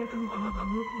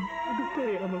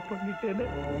தெரியாம பண்ணிட்டேன்னு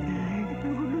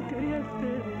ஒன்னும்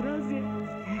தெரியாது ராசிய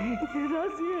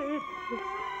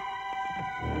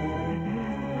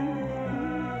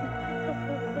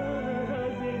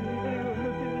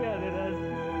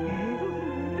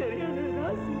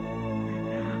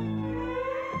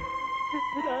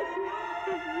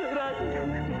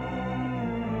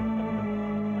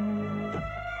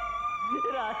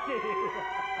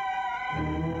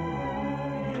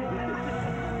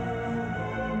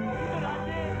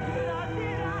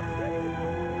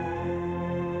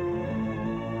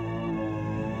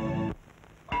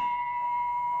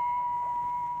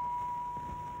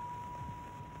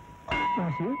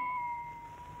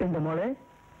எந்த மோளே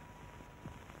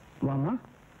வாமா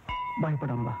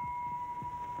பயப்படாம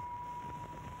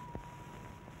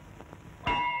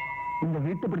இந்த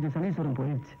வீட்டை பிடிச்ச சனீஸ்வரன்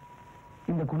போயிடுச்சு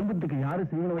இந்த குடும்பத்துக்கு யாரு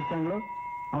செய்வன வச்சாங்களோ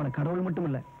அவனை கடவுள் மட்டும்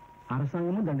இல்ல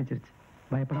அரசாங்கமும் தண்டிச்சிருச்சு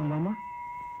பயப்படாம வாமா